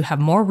life so you have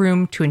more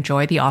room to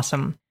enjoy the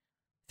awesome.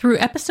 Through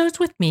episodes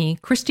with me,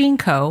 Christine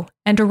Coe,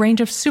 and a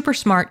range of super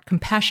smart,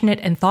 compassionate,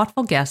 and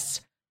thoughtful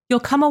guests, you'll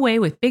come away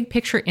with big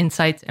picture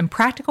insights and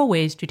practical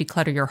ways to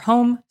declutter your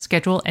home,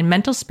 schedule, and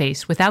mental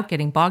space without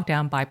getting bogged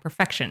down by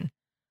perfection.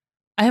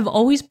 I have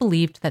always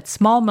believed that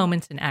small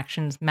moments and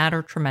actions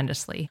matter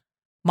tremendously.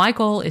 My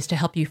goal is to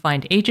help you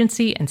find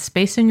agency and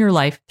space in your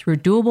life through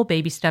doable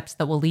baby steps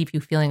that will leave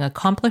you feeling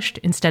accomplished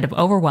instead of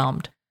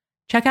overwhelmed.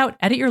 Check out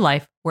Edit Your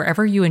Life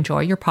wherever you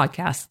enjoy your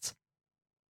podcasts.